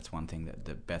I think that's one thing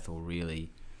that Bethel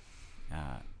really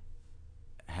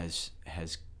has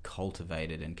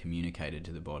cultivated and communicated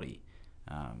to the body.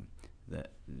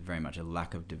 That very much a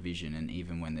lack of division, and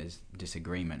even when there's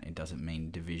disagreement, it doesn't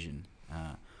mean division.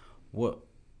 How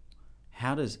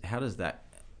does that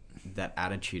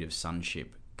attitude of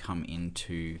sonship come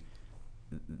into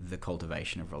the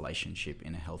cultivation of relationship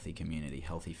in a healthy community,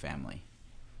 healthy family?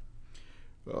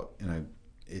 Well,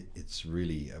 it's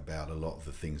really about a lot of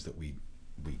the things that we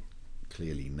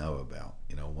clearly know about.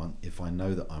 If I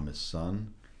know that I'm a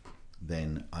son,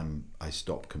 then I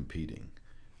stop competing.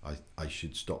 I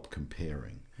should stop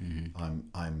comparing.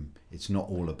 Mm-hmm. It's not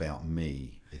all about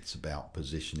me. It's about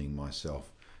positioning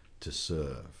myself to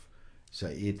serve. So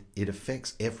it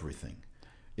affects everything.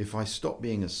 If I stop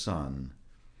being a son,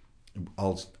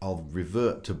 I'll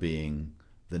revert to being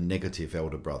the negative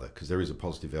elder brother, because there is a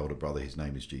positive elder brother. His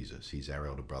name is Jesus. He's our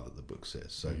elder brother, the book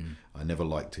says. So I never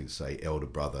like to say elder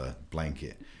brother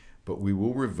blanket, but we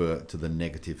will revert to the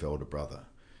negative elder brother.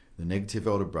 The negative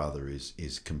elder brother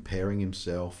is comparing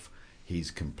himself.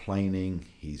 He's complaining.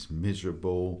 He's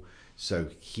miserable. So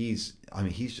he's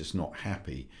just not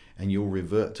happy. And you'll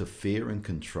revert to fear and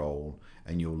control,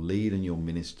 and you'll lead and you'll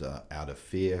minister out of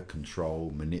fear,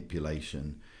 control,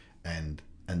 manipulation, and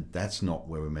that's not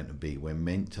where we're meant to be. We're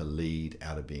meant to lead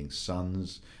out of being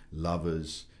sons,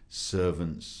 lovers,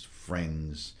 servants,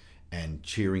 friends, and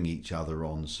cheering each other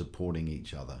on, supporting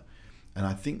each other. And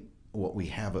I think what we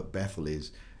have at Bethel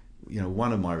is,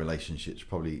 one of my relationships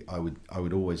probably I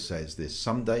would always say is this: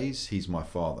 some days he's my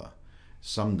father,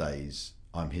 some days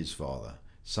I'm his father,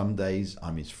 some days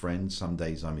I'm his friend, some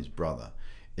days I'm his brother.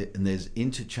 And there's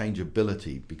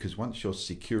interchangeability, because once you're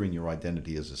secure in your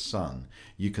identity as a son,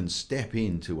 you can step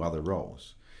into other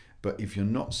roles. But if you're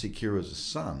not secure as a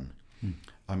son,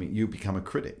 you become a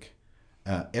critic.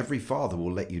 Every father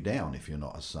will let you down if you're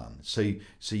not a son. So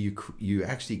you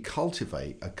actually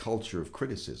cultivate a culture of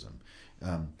criticism.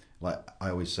 Like I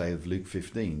always say of Luke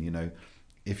 15,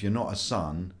 if you're not a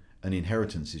son, an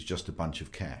inheritance is just a bunch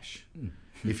of cash.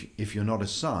 If you're not a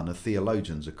son, a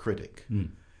theologian's a critic.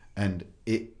 And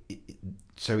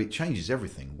so it changes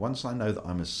everything. Once I know that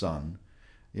I'm a son,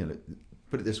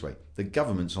 put it this way: the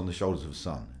government's on the shoulders of a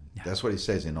son. Yeah. That's what it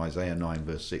says in Isaiah 9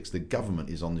 verse 6. The government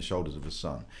is on the shoulders of a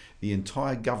son. The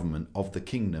entire government of the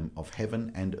kingdom of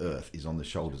heaven and earth is on the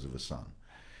shoulders of a son.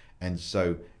 And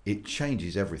so it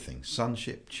changes everything.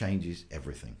 Sonship changes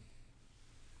everything.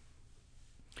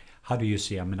 How do you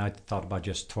see, I thought about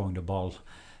just throwing the ball.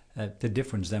 The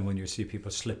difference then when you see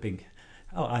people slipping,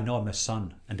 oh, I know I'm a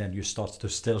son, and then you start to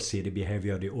still see the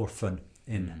behavior of the orphan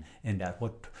in that.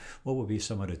 What would be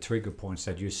some of the trigger points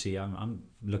that you see? I'm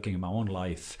looking at my own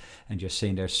life and just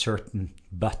seeing there's certain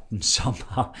buttons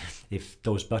somehow. If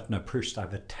those buttons are pushed, I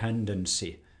have a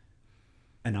tendency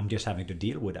and I'm just having to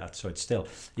deal with that. So it's still,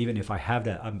 even if I have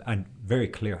that, I'm very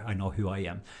clear, I know who I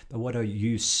am. But what are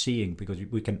you seeing? Because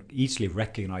we can easily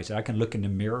recognize it. I can look in the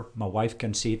mirror, my wife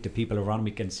can see it, the people around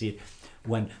me can see it.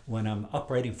 When I'm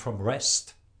operating from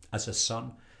rest as a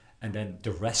son, and then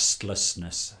the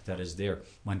restlessness that is there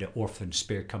when the orphan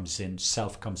spirit comes in,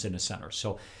 self comes in the center.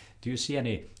 So do you see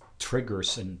any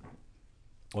triggers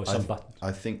or some buttons?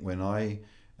 I think when I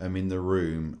am in the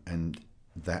room and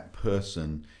that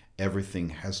person, everything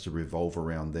has to revolve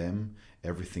around them,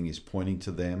 everything is pointing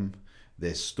to them,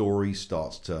 their story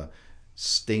starts to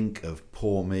stink of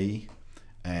poor me,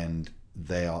 and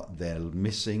they're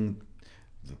missing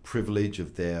the privilege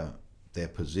of their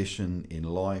position in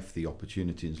life, the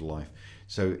opportunities in life.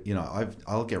 So, you know,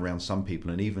 I'll get around some people,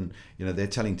 and even, you know, they're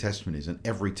telling testimonies, and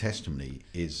every testimony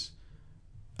is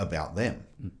about them,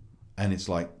 and it's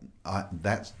like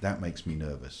that makes me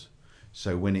nervous.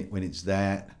 So when it's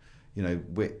that, you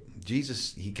know,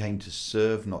 Jesus, he came to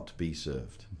serve, not to be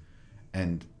served,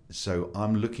 and so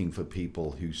I'm looking for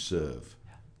people who serve.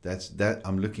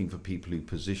 I'm looking for people who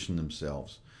position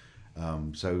themselves.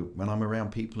 So when I'm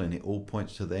around people and it all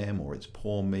points to them, or it's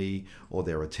poor me, or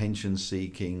they're attention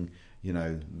seeking, you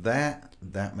know, that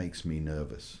makes me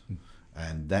nervous,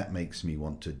 and that makes me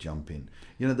want to jump in.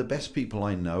 You know, the best people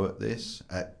I know at this,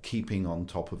 at keeping on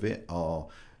top of it, are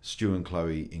Stu and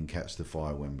Chloe in Catch the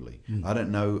Fire Wembley. I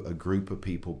don't know a group of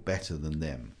people better than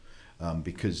them,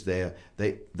 because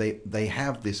they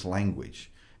have this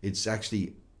language. It's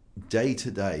actually day to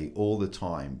day, all the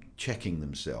time, checking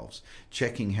themselves,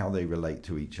 checking how they relate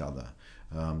to each other.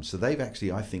 So they've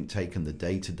actually, I think, taken the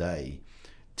day to day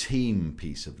team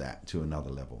piece of that to another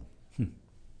level.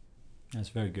 That's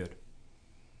very good.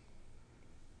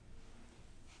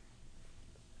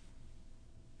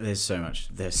 There's so much.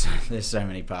 There's so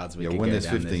many paths we could go down. When there's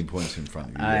 15 points in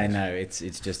front of you. I know, it's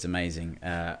just amazing.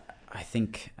 I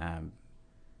think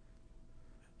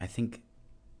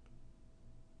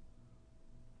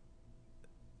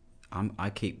I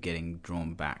keep getting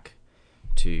drawn back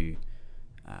to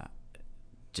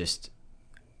just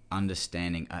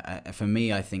understanding. For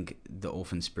me, I think the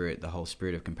orphan spirit, the whole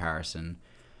spirit of comparison,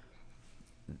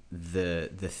 the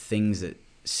things that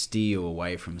steer you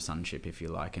away from sonship, if you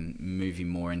like, and move you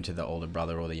more into the older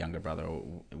brother or the younger brother or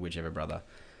whichever brother.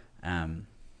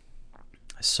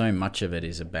 So much of it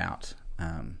is about,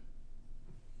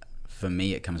 for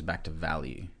me, it comes back to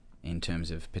value, in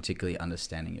terms of particularly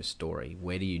understanding your story.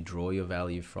 Where do you draw your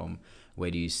value from?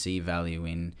 Where do you see value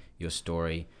in your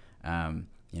story?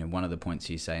 You know, one of the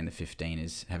points you say in the 15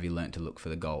 is, have you learnt to look for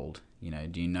the gold? You know,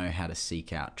 do you know how to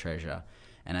seek out treasure?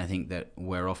 And I think that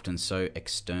we're often so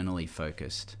externally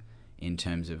focused in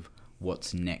terms of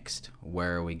what's next,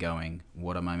 where are we going,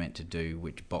 what am I meant to do,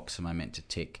 which box am I meant to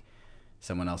tick?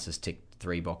 Someone else has ticked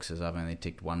 3 boxes, I've only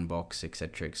ticked 1 box,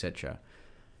 etc., etc.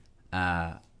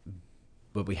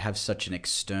 But we have such an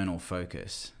external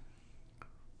focus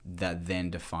that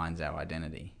then defines our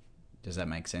identity. Does that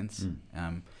make sense?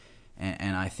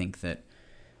 And I think that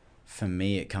for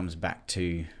me, it comes back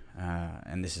to,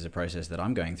 and this is a process that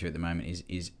I'm going through at the moment,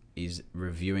 is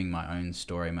reviewing my own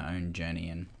story, my own journey.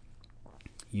 And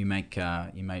you make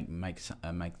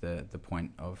the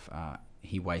point of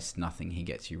he wastes nothing, he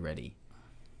gets you ready.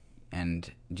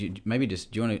 And do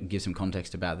you want to give some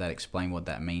context about that, explain what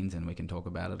that means, and we can talk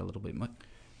about it a little bit more?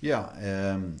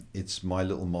 Yeah, it's my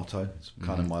little motto. It's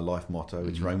kind of my life motto.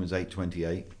 It's Romans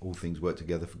 8:28. All things work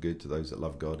together for good to those that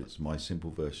love God. It's my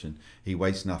simple version. He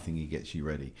wastes nothing, he gets you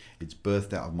ready. It's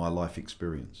birthed out of my life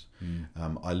experience.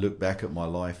 I look back at my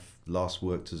life, last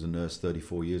worked as a nurse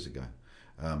 34 years ago.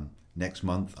 Next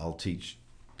month, I'll teach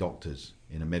doctors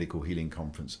in a medical healing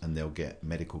conference, and they'll get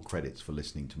medical credits for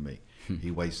listening to me.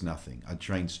 He wastes nothing. I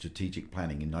trained strategic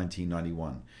planning in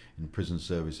 1991 in the prison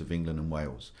service of England and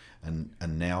Wales, and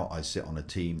now I sit on a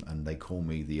team, and they call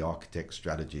me the architect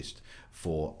strategist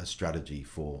for a strategy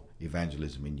for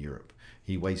evangelism in Europe.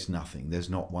 He wastes nothing. There's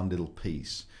not one little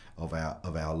piece of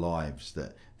our lives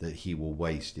that he will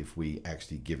waste if we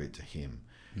actually give it to him.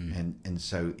 And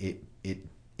so it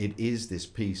is this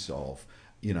piece of,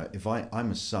 you know, if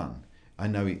I'm a son, I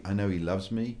know he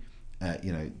loves me.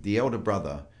 You know, the elder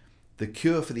brother. The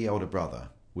cure for the elder brother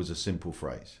was a simple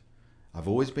phrase. I've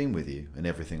always been with you, and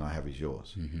everything I have is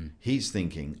yours. He's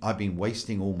thinking, I've been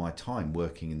wasting all my time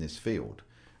working in this field.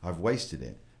 I've wasted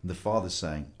it. And the father's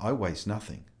saying, I waste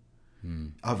nothing.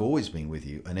 I've always been with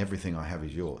you, and everything I have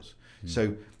is yours.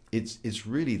 So it's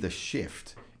really the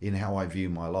shift in how I view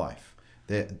my life.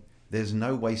 There's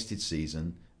no wasted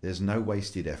season. There's no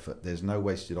wasted effort. There's no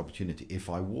wasted opportunity if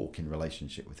I walk in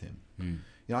relationship with him.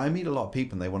 You know, I meet a lot of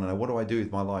people, and they want to know, what do I do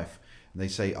with my life? And they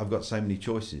say, I've got so many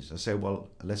choices. I say, well,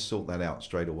 let's sort that out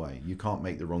straight away. You can't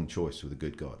make the wrong choice with a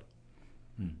good God.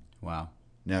 Wow.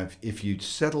 Now, if you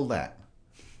settle that,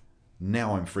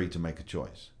 now I'm free to make a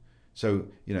choice. So,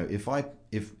 you know,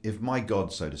 if my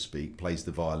God, so to speak, plays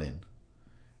the violin,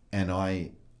 and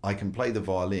I can play the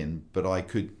violin, but I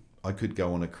could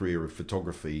go on a career of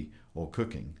photography or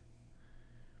cooking,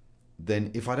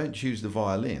 then if I don't choose the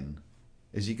violin,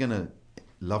 is he going to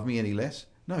love me any less?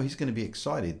 No, he's going to be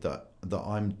excited that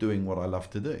I'm doing what I love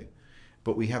to do.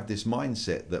 But we have this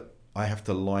mindset that I have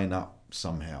to line up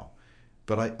somehow.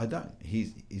 But I don't.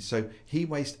 So he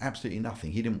wastes absolutely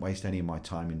nothing. He didn't waste any of my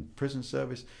time in prison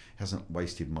service, hasn't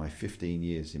wasted my 15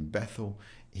 years in Bethel.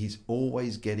 He's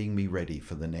always getting me ready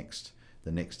for the next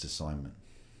assignment.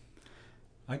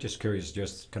 I'm just curious,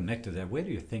 just connected there. Where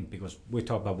do you think, because we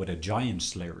talk about with the giant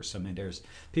slayers, I mean, there's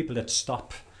people that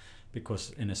stop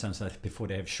because, in a sense, that before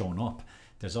they have shown up,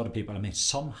 there's other people, I mean,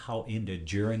 somehow in the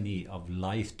journey of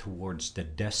life towards the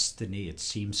destiny, it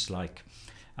seems like,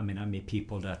 I mean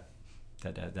people that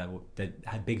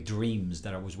had big dreams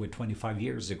that I was with 25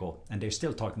 years ago, and they're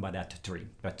still talking about that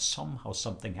dream, but somehow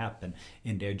something happened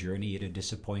in their journey, either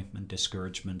disappointment,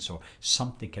 discouragements, or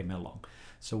something came along.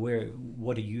 So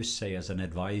what do you say as an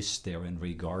advice there in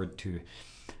regard to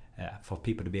for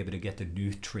people to be able to get the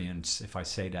nutrients, if I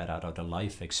say that, out of the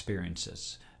life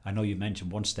experiences? I know you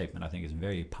mentioned one statement I think is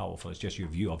very powerful. It's just your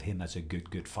view of him as a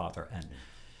good father. And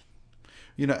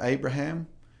you know, Abraham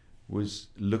was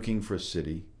looking for a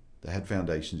city that had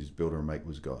foundations, whose builder and maker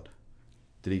was God.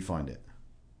 Did he find it?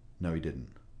 No, he didn't.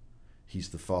 He's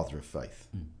the father of faith.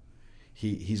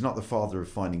 He's not the father of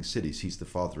finding cities. He's the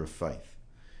father of faith.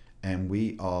 And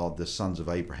we are the sons of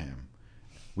Abraham.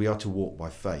 We are to walk by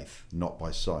faith, not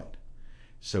by sight.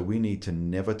 So we need to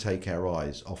never take our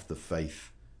eyes off the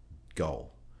faith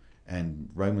goal. And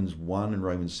Romans 1 and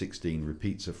Romans 16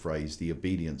 repeats a phrase, the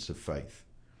obedience of faith.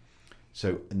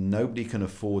 So nobody can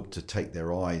afford to take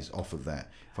their eyes off of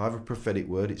that. If I have a prophetic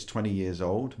word, it's 20 years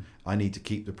old, I need to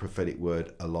keep the prophetic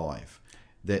word alive.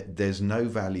 There's no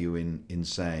value in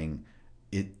saying,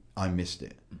 I missed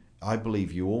it. I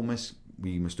believe you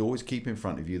must always keep in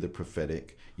front of you the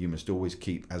prophetic. You must always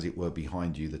keep, as it were,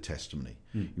 behind you the testimony.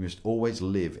 You must always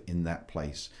live in that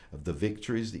place of the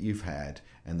victories that you've had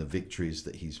and the victories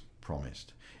that he's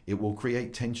promised. It will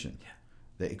create tension.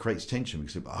 That it creates tension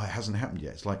because it hasn't happened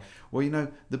yet. It's like, well, you know,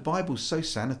 the Bible's so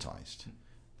sanitized.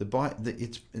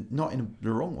 It's not in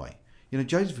the wrong way. You know,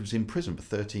 Joseph was in prison for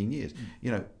 13 years.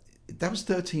 You know, that was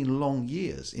 13 long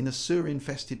years in a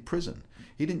Syria-infested prison.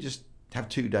 He didn't just have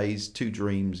 2 days, 2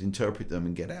 dreams, interpret them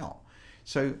and get out.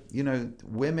 So, you know,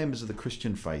 we're members of the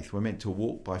Christian faith. We're meant to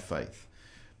walk by faith.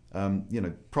 You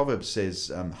know, Proverbs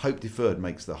says, hope deferred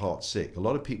makes the heart sick. A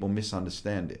lot of people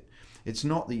misunderstand it. It's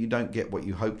not that you don't get what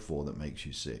you hoped for that makes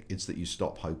you sick. It's that you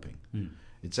stop hoping.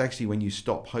 It's actually when you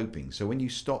stop hoping. So when you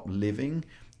stop living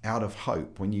out of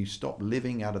hope, when you stop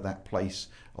living out of that place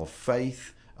of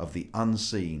faith, of the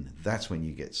unseen, that's when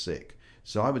you get sick.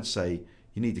 So I would say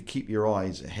you need to keep your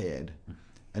eyes ahead.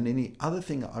 And then the other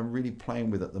thing I'm really playing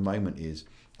with at the moment is,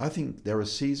 I think there are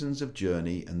seasons of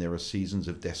journey and there are seasons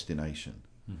of destination.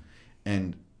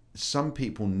 And some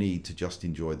people need to just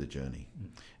enjoy the journey.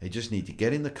 They just need to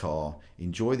get in the car,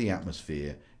 enjoy the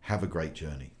atmosphere, have a great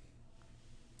journey.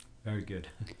 very good.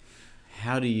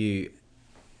 How do you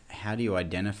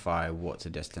identify what's a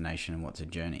destination and what's a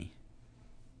journey?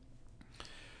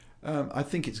 I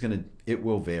think it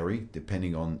will vary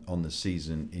depending on the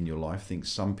season in your life. I think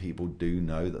some people do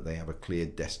know that they have a clear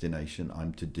destination.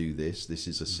 I'm to do this. This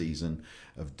is a season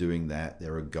of doing that.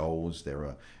 There are goals. There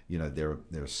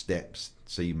are steps.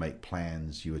 So you make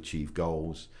plans. You achieve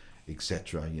goals,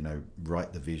 etc. You know,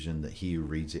 write the vision that he who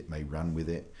reads it may run with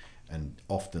it. And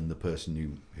often the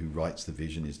person who writes the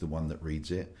vision is the one that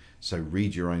reads it. So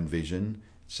read your own vision.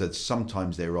 So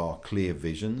sometimes there are clear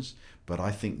visions, but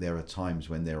I think there are times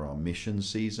when there are mission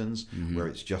seasons where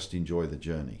it's just enjoy the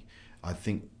journey. I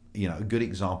think, you know, a good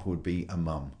example would be a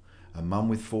mum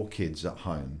with 4 kids at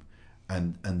home,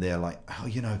 and they're like, oh,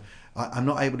 you know, I'm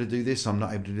not able to do this, I'm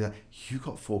not able to do that. You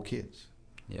got 4 kids.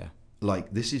 Yeah.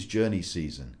 Like, this is journey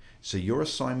season. So your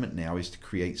assignment now is to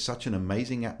create such an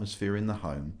amazing atmosphere in the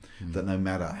home that no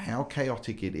matter how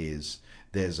chaotic it is,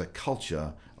 there's a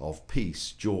culture of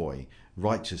peace, joy,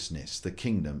 righteousness, the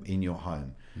kingdom in your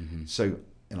home. So,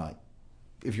 you know,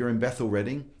 if you're in Bethel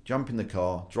Reading, jump in the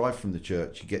car, drive from the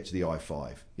church, you get to the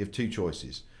I-5. You have 2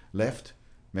 choices: left,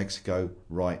 Mexico;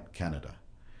 right, Canada.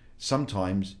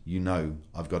 Sometimes you know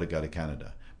I've got to go to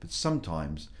Canada, but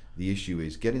sometimes the issue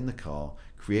is get in the car,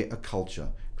 create a culture,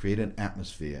 create an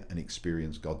atmosphere, and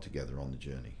experience God together on the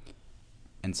journey.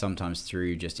 and sometimes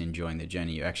through just enjoying the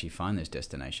journey, you actually find those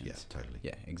destinations. Yeah, totally.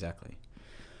 Yeah, exactly.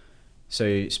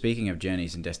 So speaking of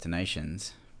journeys and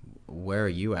destinations, where are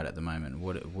you at the moment?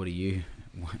 What are you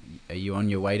on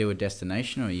your way to a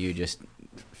destination, or are you just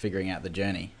figuring out the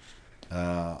journey?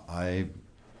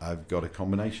 I've got a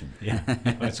combination. Yeah.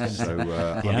 So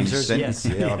The I've been answer is sent. yes.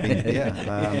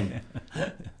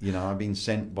 Yeah, I've been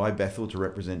sent by Bethel to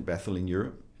represent Bethel in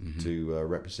Europe, to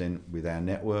represent with our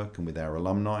network and with our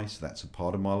alumni. So that's a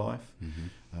part of my life.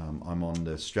 I'm on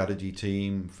the strategy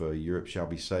team for Europe Shall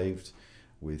Be Saved,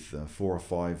 with 4 or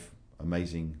 5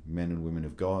 amazing men and women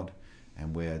of God,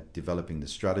 and we're developing the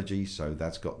strategy. So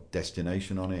that's got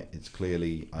destination on it. It's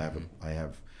clearly I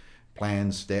have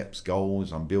plans, steps,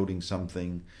 goals. I'm building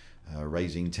something,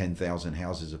 raising 10,000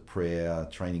 houses of prayer,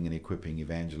 training and equipping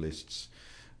evangelists,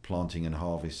 planting and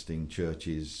harvesting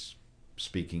churches,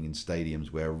 speaking in stadiums.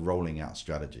 We're rolling out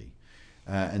strategy.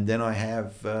 And then I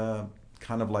have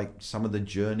kind of like some of the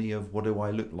journey of what do I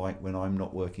look like when I'm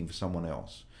not working for someone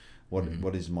else?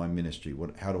 What is my ministry?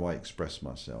 How do I express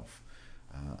myself?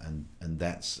 And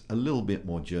that's a little bit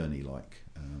more journey like,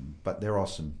 but there are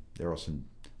some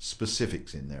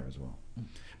specifics in there as well.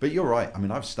 But you're right. I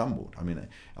mean, I've stumbled. I mean,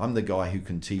 I'm the guy who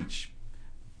can teach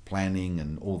planning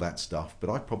and all that stuff, but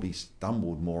I've probably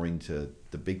stumbled more into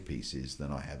the big pieces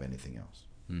than I have anything else.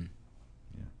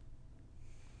 Yeah.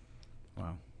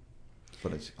 Wow.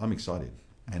 But I'm excited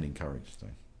and encouraged. So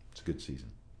it's a good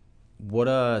season. What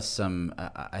are some?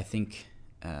 I think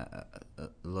a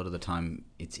lot of the time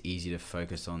it's easy to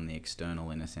focus on the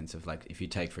external, in a sense of like, if you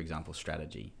take, for example,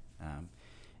 strategy,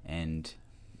 and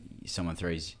someone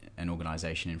throws an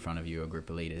organization in front of you, a group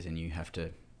of leaders, and you have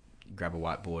to grab a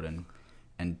whiteboard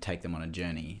and take them on a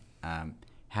journey.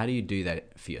 How do you do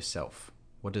that for yourself?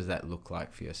 What does that look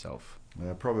like for yourself?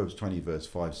 Proverbs 20 verse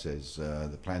 5 says,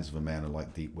 the plans of a man are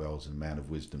like deep wells, and a man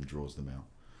of wisdom draws them out.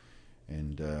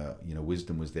 And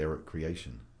wisdom was there at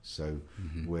creation. So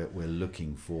we're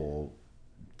looking for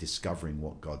discovering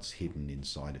what God's hidden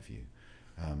inside of you.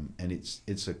 And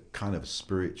it's a kind of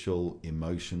spiritual,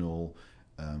 emotional,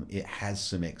 it has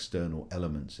some external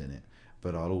elements in it,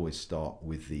 but I'll always start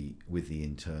with the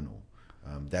internal.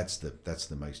 That's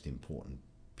the most important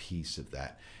piece of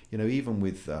that. Even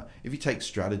with if you take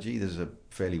strategy, there's a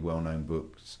fairly well-known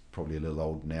book, it's probably a little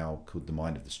old now, called The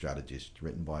Mind of the Strategist,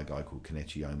 written by a guy called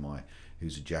Kenichi Omai,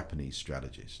 who's a Japanese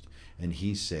strategist, and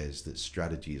he says that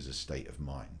strategy is a state of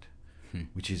mind,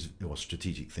 or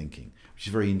strategic thinking, which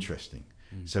is very interesting.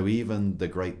 So even the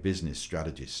great business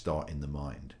strategists start in the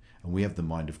mind, and we have the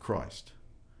mind of Christ.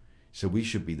 So we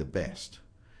should be the best.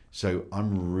 So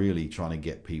I'm really trying to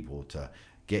get people to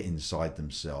get inside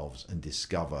themselves and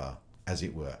discover, as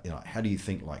it were, how do you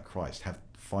think like Christ?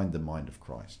 Find the mind of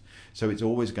Christ. So it's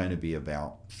always going to be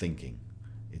about thinking.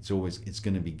 It's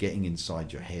going to be getting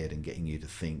inside your head and getting you to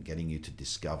think, getting you to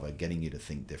discover, getting you to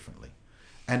think differently.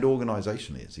 And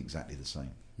organizationally, it's exactly the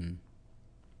same.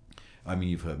 I mean,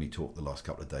 you've heard me talk the last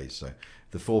couple of days. So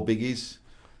the 4 biggies,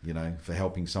 for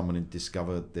helping someone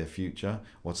discover their future.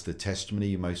 What's the testimony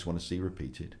you most want to see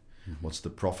repeated? What's the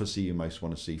prophecy you most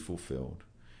want to see fulfilled?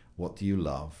 What do you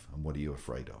love, and what are you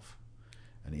afraid of?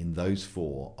 And in those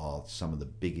 4 are some of the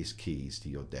biggest keys to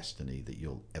your destiny that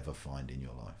you'll ever find in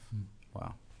your life.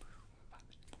 Wow.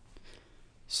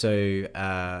 So,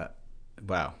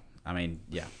 wow. I mean,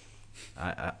 yeah.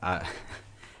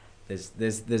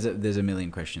 There's a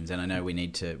million questions, and I know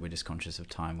we're just conscious of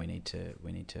time. We need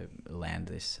to land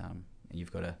this.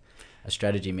 You've got a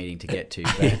strategy meeting to get to.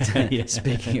 But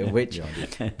speaking of which,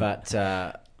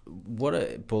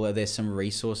 Paul, are there some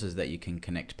resources that you can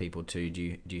connect people to?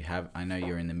 Do you have? I know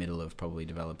you're in the middle of probably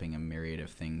developing a myriad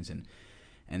of things, and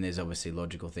there's obviously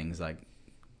logical things like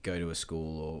go to a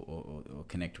school or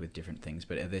connect with different things.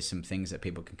 But are there some things that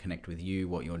people can connect with you,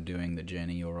 what you're doing, the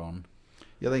journey you're on?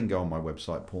 Yeah, they can go on my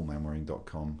website,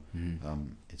 paulmanwaring.com.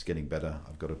 It's getting better.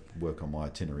 I've got to work on my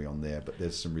itinerary on there, but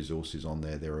there's some resources on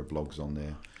there. There are blogs on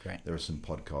there. Great. There are some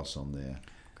podcasts on there.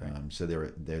 Great. So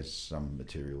there's some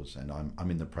materials, and I'm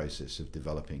in the process of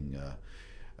developing.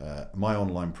 My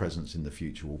online presence in the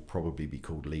future will probably be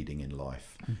called Leading in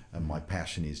Life, and my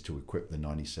passion is to equip the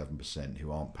 97%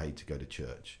 who aren't paid to go to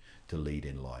church to lead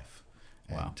in life,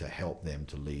 and to help them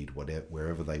to lead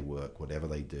wherever they work, whatever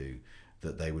they do,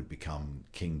 that they would become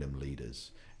kingdom leaders,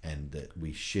 and that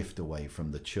we shift away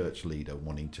from the church leader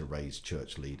wanting to raise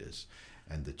church leaders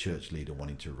and the church leader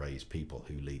wanting to raise people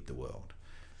who lead the world.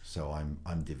 So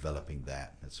I'm developing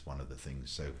that. That's one of the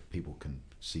things, so people can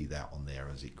see that on there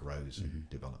as it grows and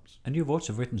develops. And you've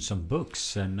also written some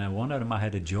books, and one of them I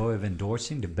had the joy of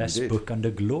endorsing, the best book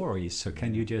under glory. So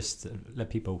can you just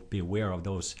let people be aware of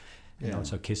those Yeah.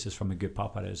 So Kisses from a Good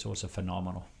Papa is also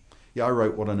phenomenal. Yeah, I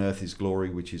wrote What on Earth is Glory,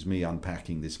 which is me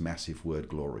unpacking this massive word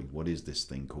glory. What is this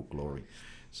thing called glory?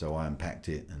 So I unpacked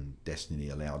it, and Destiny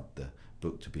allowed the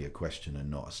book to be a question and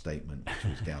not a statement,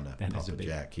 which was down to Papa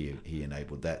Jack. He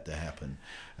enabled that to happen.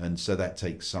 And so that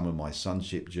takes some of my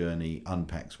sonship journey,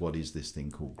 unpacks what is this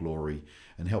thing called glory,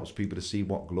 and helps people to see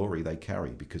what glory they carry,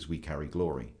 because we carry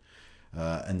glory.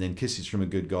 And then Kisses from a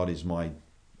Good God is my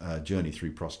journey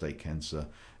through prostate cancer.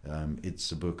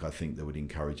 It's a book I think that would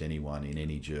encourage anyone in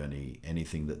any journey,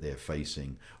 anything that they're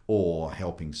facing, or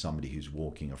helping somebody who's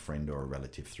walking, a friend or a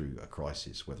relative, through a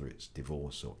crisis, whether it's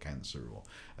divorce or cancer or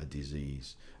a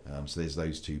disease. So there's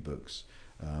those two books.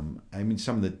 I mean,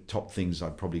 some of the top things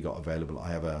I've probably got available.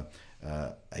 I have a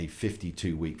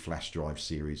 52-week flash drive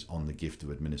series on the gift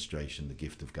of administration, the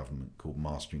gift of government, called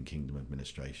Mastering Kingdom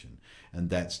Administration. And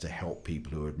that's to help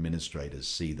people who are administrators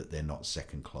see that they're not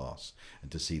second class,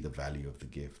 and to see the value of the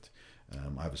gift.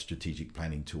 I have a strategic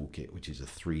planning toolkit, which is a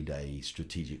 3-day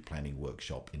strategic planning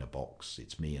workshop in a box.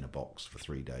 It's me in a box for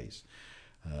 3 days.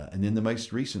 And then the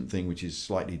most recent thing, which is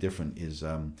slightly different, is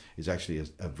actually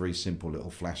a very simple little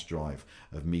flash drive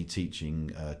of me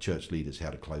teaching church leaders how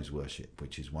to close worship,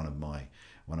 which is one of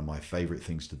my favourite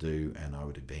things to do. And I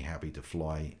would be happy to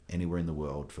fly anywhere in the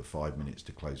world for 5 minutes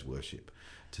to close worship,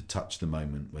 to touch the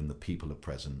moment when the people are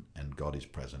present and God is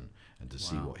present, and to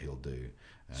see what He'll do.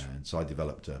 And so I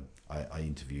developed I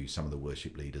interview some of the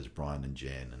worship leaders, Brian and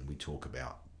Jen, and we talk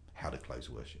about how to close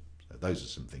worship. So those are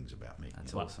some things about me.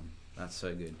 That's awesome. That's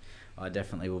so good. I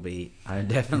definitely will be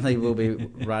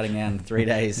writing down 3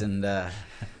 days and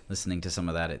listening to some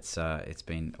of that. It's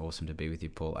been awesome to be with you,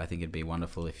 Paul. I think it'd be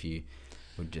wonderful if you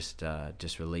would just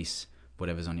release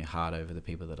whatever's on your heart over the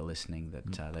people that are listening,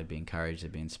 that they'd be encouraged,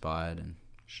 they'd be inspired. And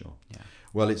sure. Yeah.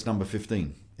 Well, it's number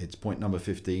 15. It's point number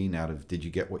 15 out of Did You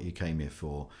Get What You Came Here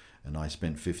For? And I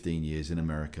spent 15 years in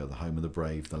America, the home of the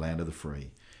brave, the land of the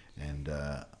free. And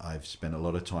I've spent a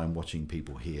lot of time watching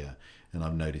people here, and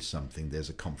I've noticed something. There's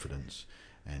a confidence.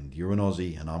 And you're an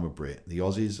Aussie and I'm a Brit. The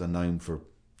Aussies are known for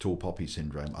tall poppy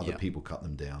syndrome. Other people cut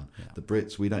them down. Yeah. The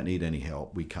Brits, we don't need any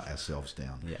help. We cut ourselves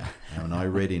down. Yeah. And I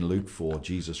read in Luke 4,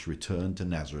 Jesus returned to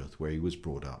Nazareth, where he was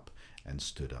brought up, and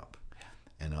stood up.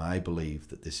 And I believe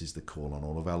that this is the call on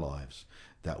all of our lives,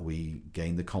 that we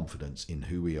gain the confidence in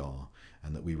who we are,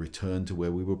 and that we return to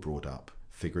where we were brought up,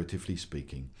 figuratively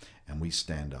speaking, and we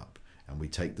stand up and we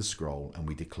take the scroll and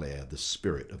we declare, the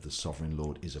Spirit of the Sovereign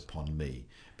Lord is upon me,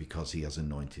 because he has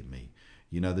anointed me.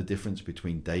 You know the difference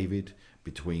between David,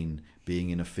 between being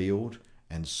in a field,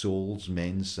 and Saul's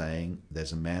men saying,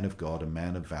 there's a man of God, a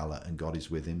man of valor, and God is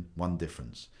with him? One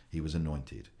difference: he was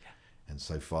anointed. And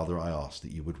so, Father, I ask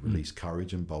that you would release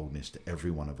courage and boldness to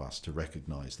every one of us to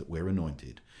recognize that we're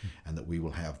anointed, and that we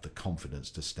will have the confidence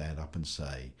to stand up and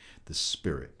say, the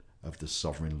Spirit of the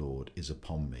Sovereign Lord is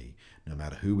upon me. No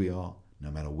matter who we are,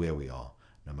 no matter where we are,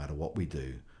 no matter what we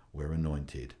do, we're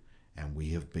anointed, and we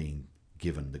have been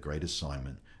given the great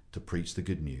assignment to preach the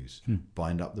good news,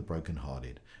 bind up the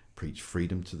brokenhearted, preach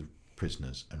freedom to the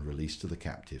prisoners and release to the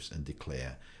captives, and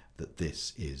declare that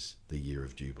this is the year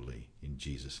of Jubilee. In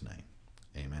Jesus' name,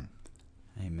 amen.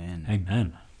 Amen.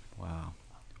 Amen. Wow.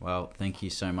 Well, thank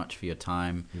you so much for your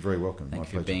time. You're very welcome.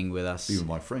 Thank you for being with us. You were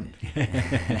my friend.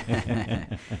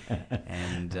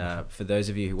 And for those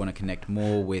of you who want to connect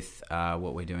more with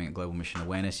what we're doing at Global Mission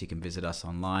Awareness, you can visit us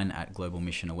online at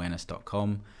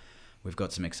globalmissionawareness.com. We've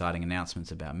got some exciting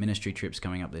announcements about ministry trips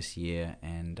coming up this year,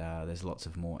 and there's lots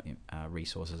of more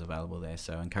resources available there.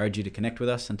 So I encourage you to connect with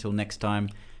us. Until next time,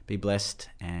 be blessed,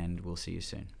 and we'll see you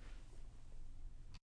soon.